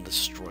windmill has been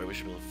destroyed, we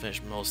should be able to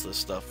finish most of this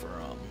stuff for,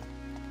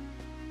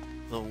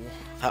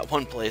 that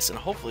one place, and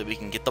hopefully we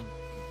can get the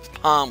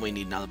bomb we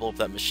need now to blow up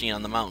that machine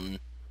on the mountain.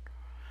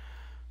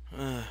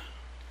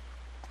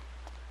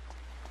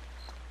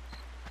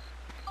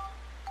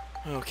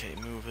 Okay,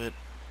 move it.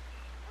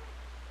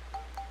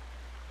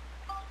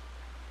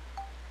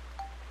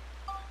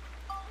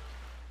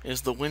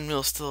 Is the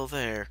windmill still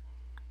there?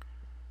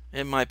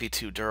 It might be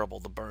too durable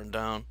to burn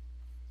down.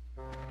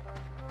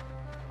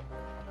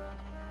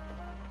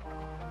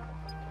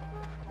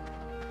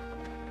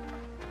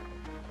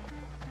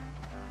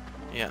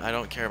 Yeah, I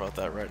don't care about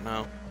that right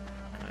now.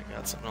 I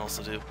got something else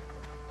to do.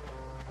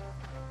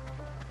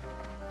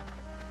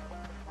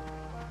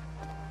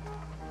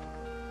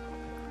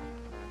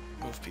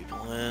 Move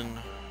people in.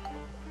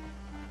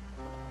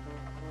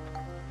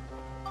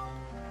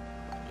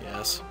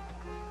 Yes.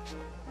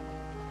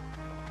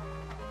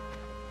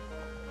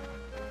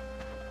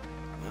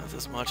 That's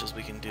as much as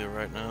we can do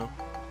right now.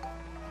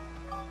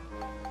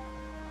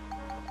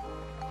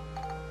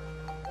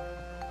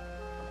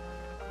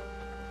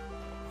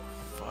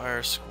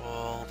 Fire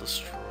squall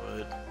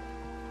destroyed.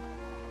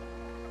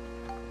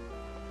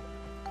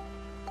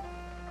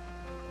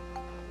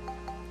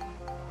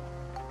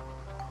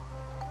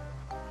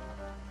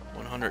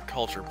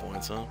 Culture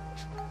points, huh?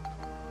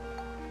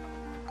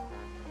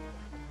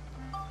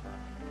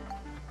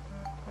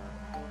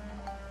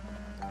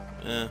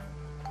 Eh.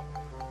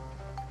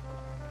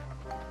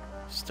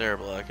 Stare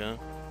black, huh?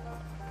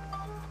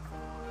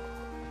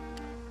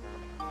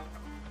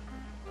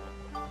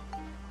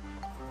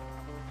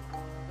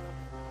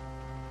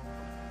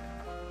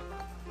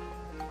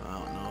 I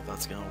don't know if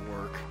that's gonna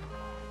work.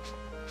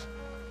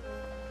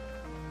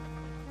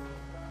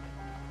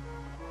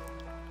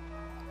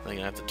 I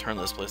think I have to turn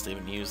this place to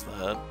even use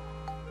that.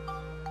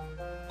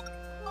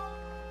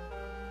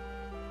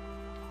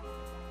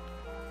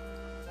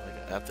 Like,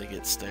 I have to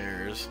get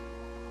stairs.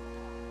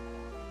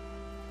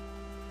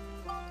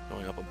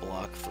 Going up a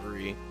block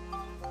 3.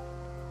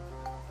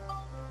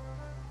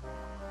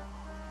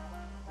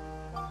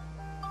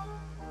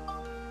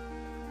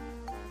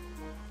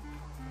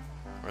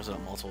 Or is that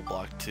multiple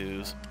block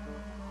 2s?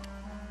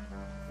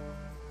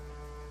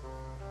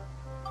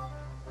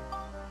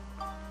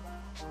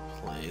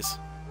 Please.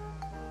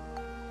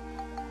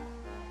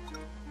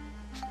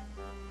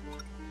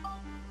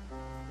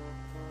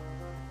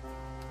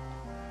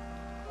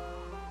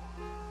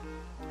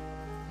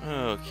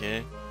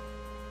 Okay.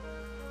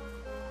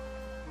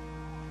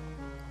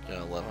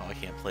 Gotta love how I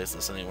can't place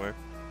this anywhere.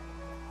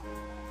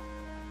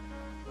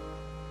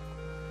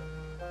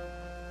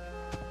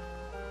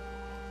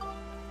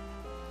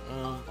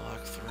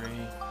 Block 3.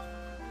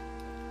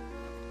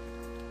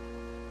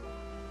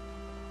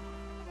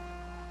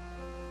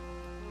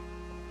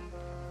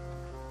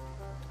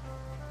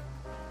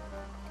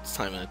 It's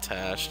not even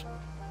attached.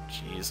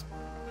 Jeez.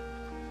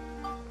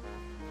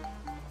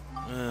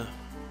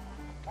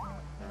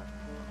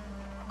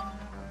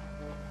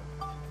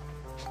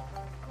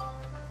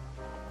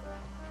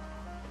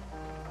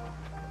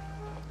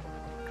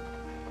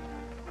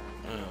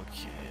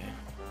 Okay.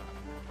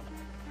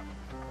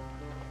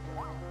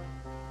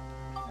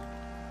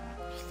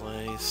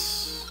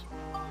 Place.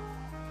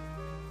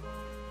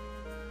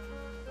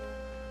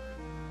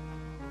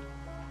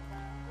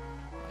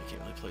 I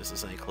can't really place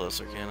this any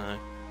closer, can I?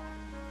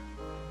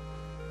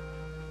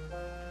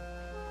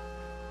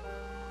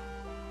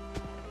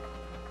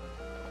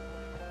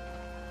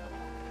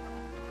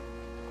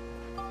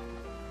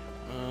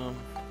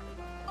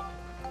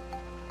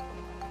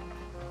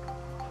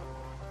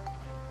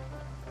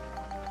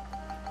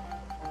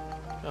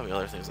 Probably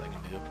other things I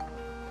can do.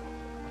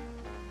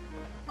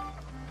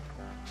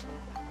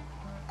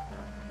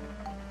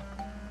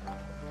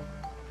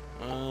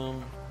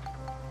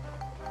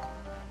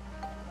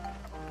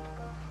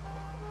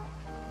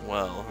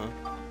 Well, huh?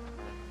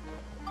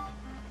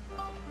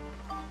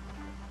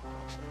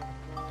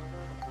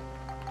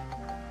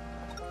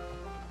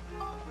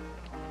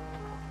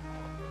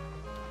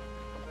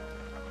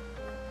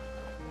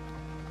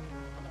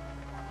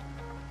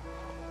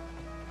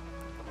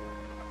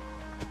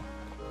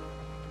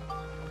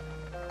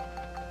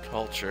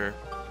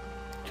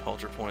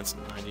 Culture points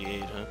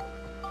 98, huh?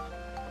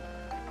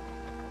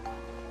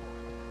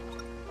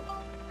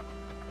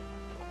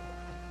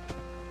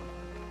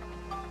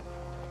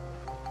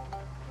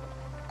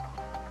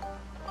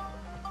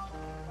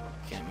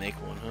 Can't make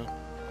one, huh?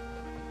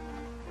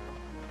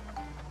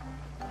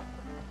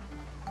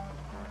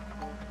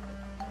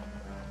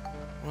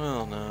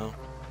 Well, no.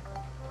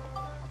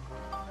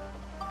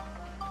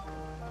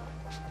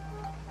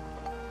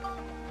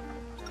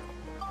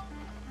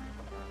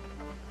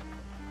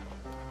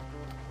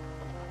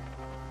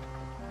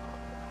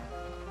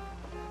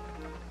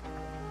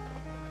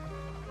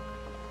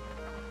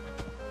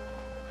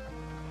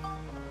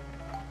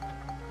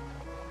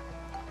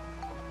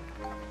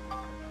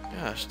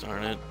 Gosh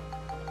darn it.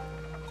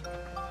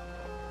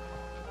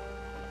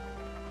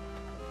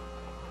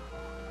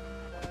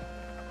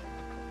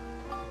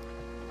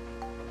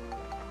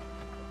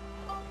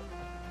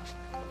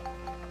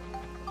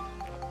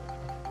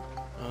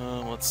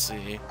 Let's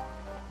see.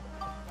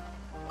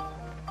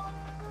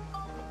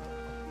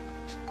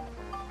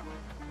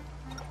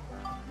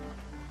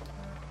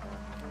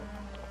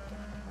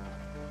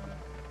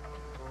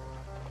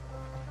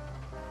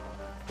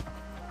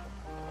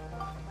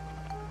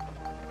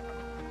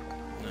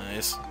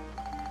 Nice.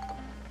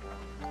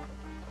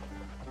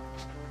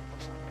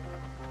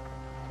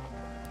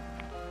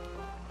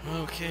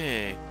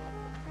 Okay.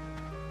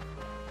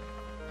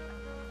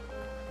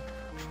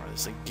 Try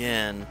this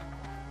again.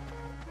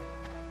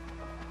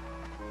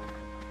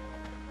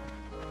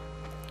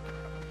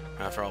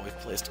 After all, we've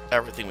placed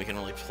everything we can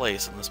really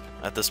place in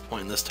at this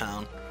point in this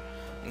town,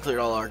 and cleared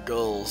all our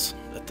goals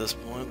at this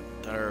point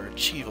that are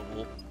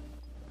achievable.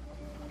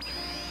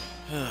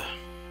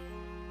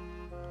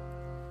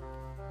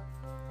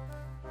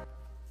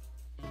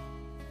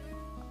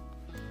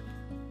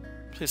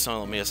 Please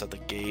don't let me us at the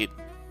gate.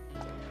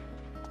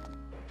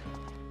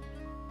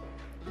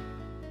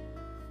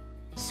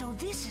 So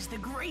this is the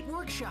great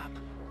workshop.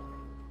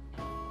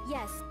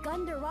 Yes,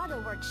 Heim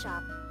Rada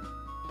workshop.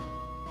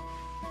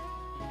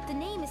 The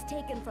name is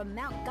taken from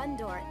Mount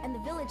Gundor and the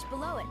village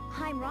below it,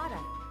 Heim Rada.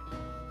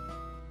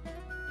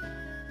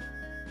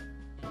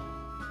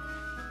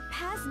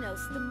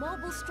 Pasnos, the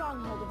mobile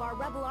stronghold of our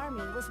rebel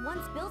army, was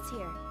once built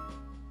here.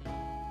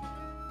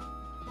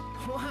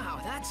 Wow,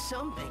 that's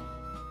something.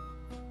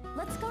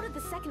 Let's go to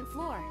the second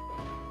floor.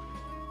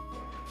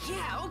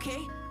 Yeah,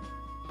 okay.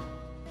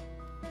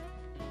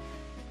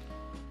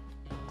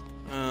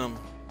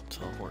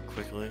 Teleport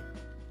quickly.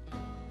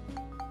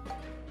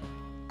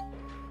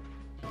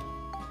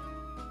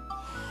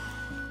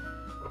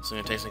 So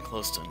it takes me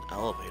close to an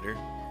elevator.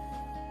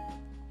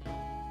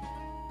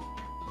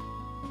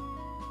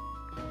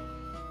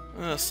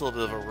 Still a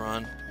bit of a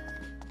run.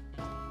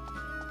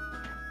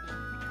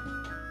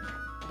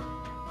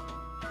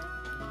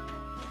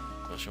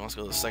 So she wants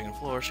to go to the second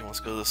floor. She wants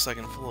to go to the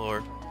second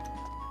floor.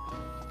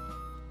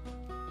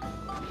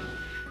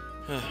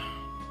 Need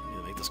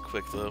to make this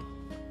quick though.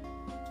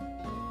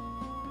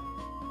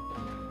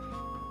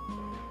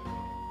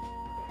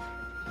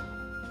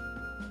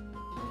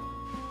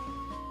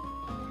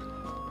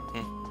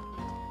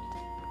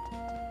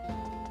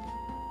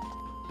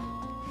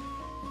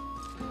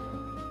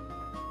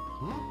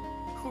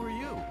 Who are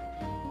you?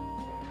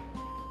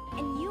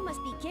 And you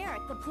must be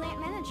Garrett, the plant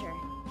manager.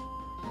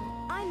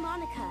 I'm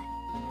Monica.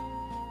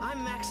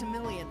 I'm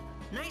Maximilian.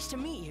 Nice to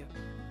meet you.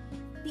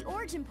 The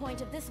origin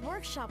point of this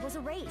workshop was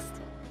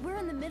erased. We're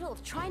in the middle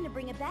of trying to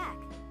bring it back.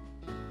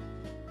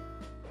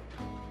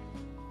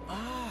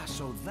 Ah,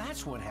 so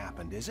that's what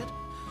happened, is it?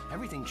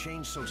 Everything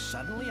changed so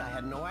suddenly I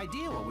had no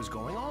idea what was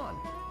going on.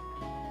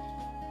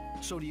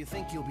 So do you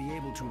think you'll be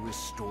able to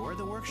restore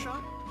the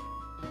workshop?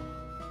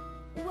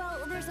 Well,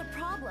 there's a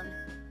problem.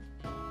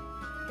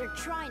 They're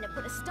trying to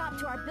put a stop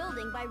to our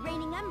building by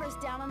raining embers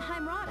down on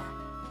Heim Rada.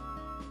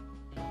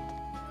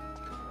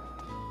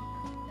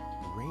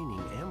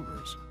 Raining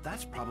embers?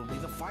 That's probably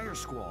the fire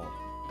squall.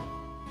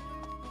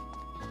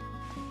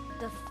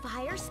 The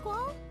fire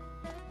squall?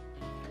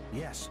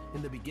 Yes,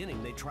 in the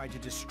beginning they tried to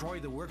destroy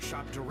the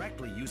workshop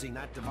directly using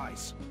that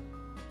device.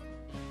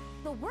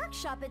 The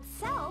workshop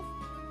itself?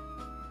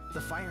 The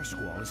fire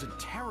squall is a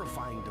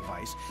terrifying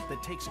device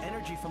that takes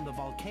energy from the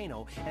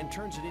volcano and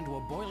turns it into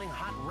a boiling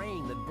hot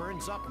rain that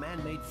burns up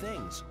man-made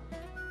things.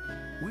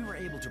 We were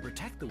able to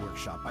protect the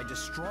workshop by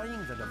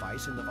destroying the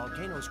device in the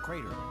volcano's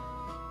crater.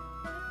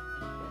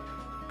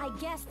 I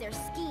guess their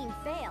scheme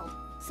failed,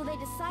 so they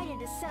decided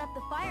to set up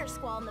the fire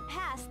squall in the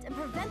past and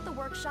prevent the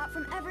workshop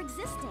from ever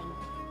existing.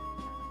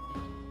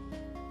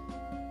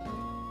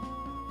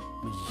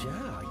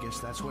 Yeah, I guess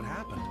that's what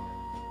happened.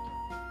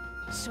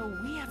 So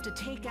we have to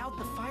take out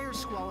the fire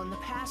squall in the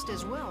past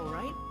as well,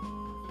 right?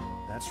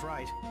 That's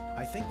right.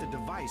 I think the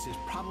device is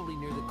probably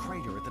near the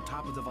crater at the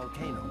top of the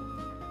volcano.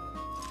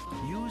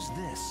 Use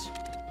this.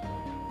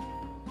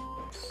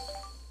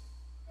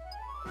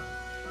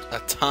 A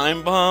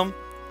time bomb?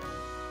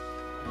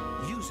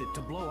 Use it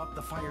to blow up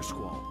the fire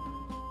squall.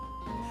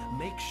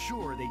 Make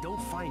sure they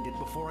don't find it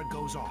before it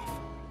goes off.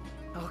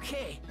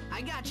 Okay,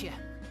 I got you.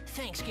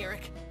 Thanks,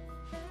 Garrick.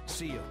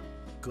 See you.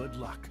 Good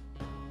luck.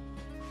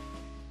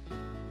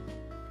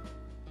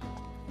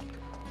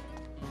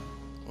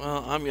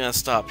 Well, I'm gonna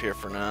stop here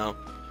for now.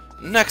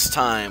 Next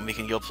time, we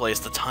can go place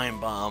the time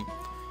bomb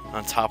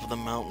on top of the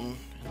mountain.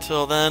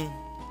 Until then,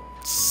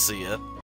 see ya.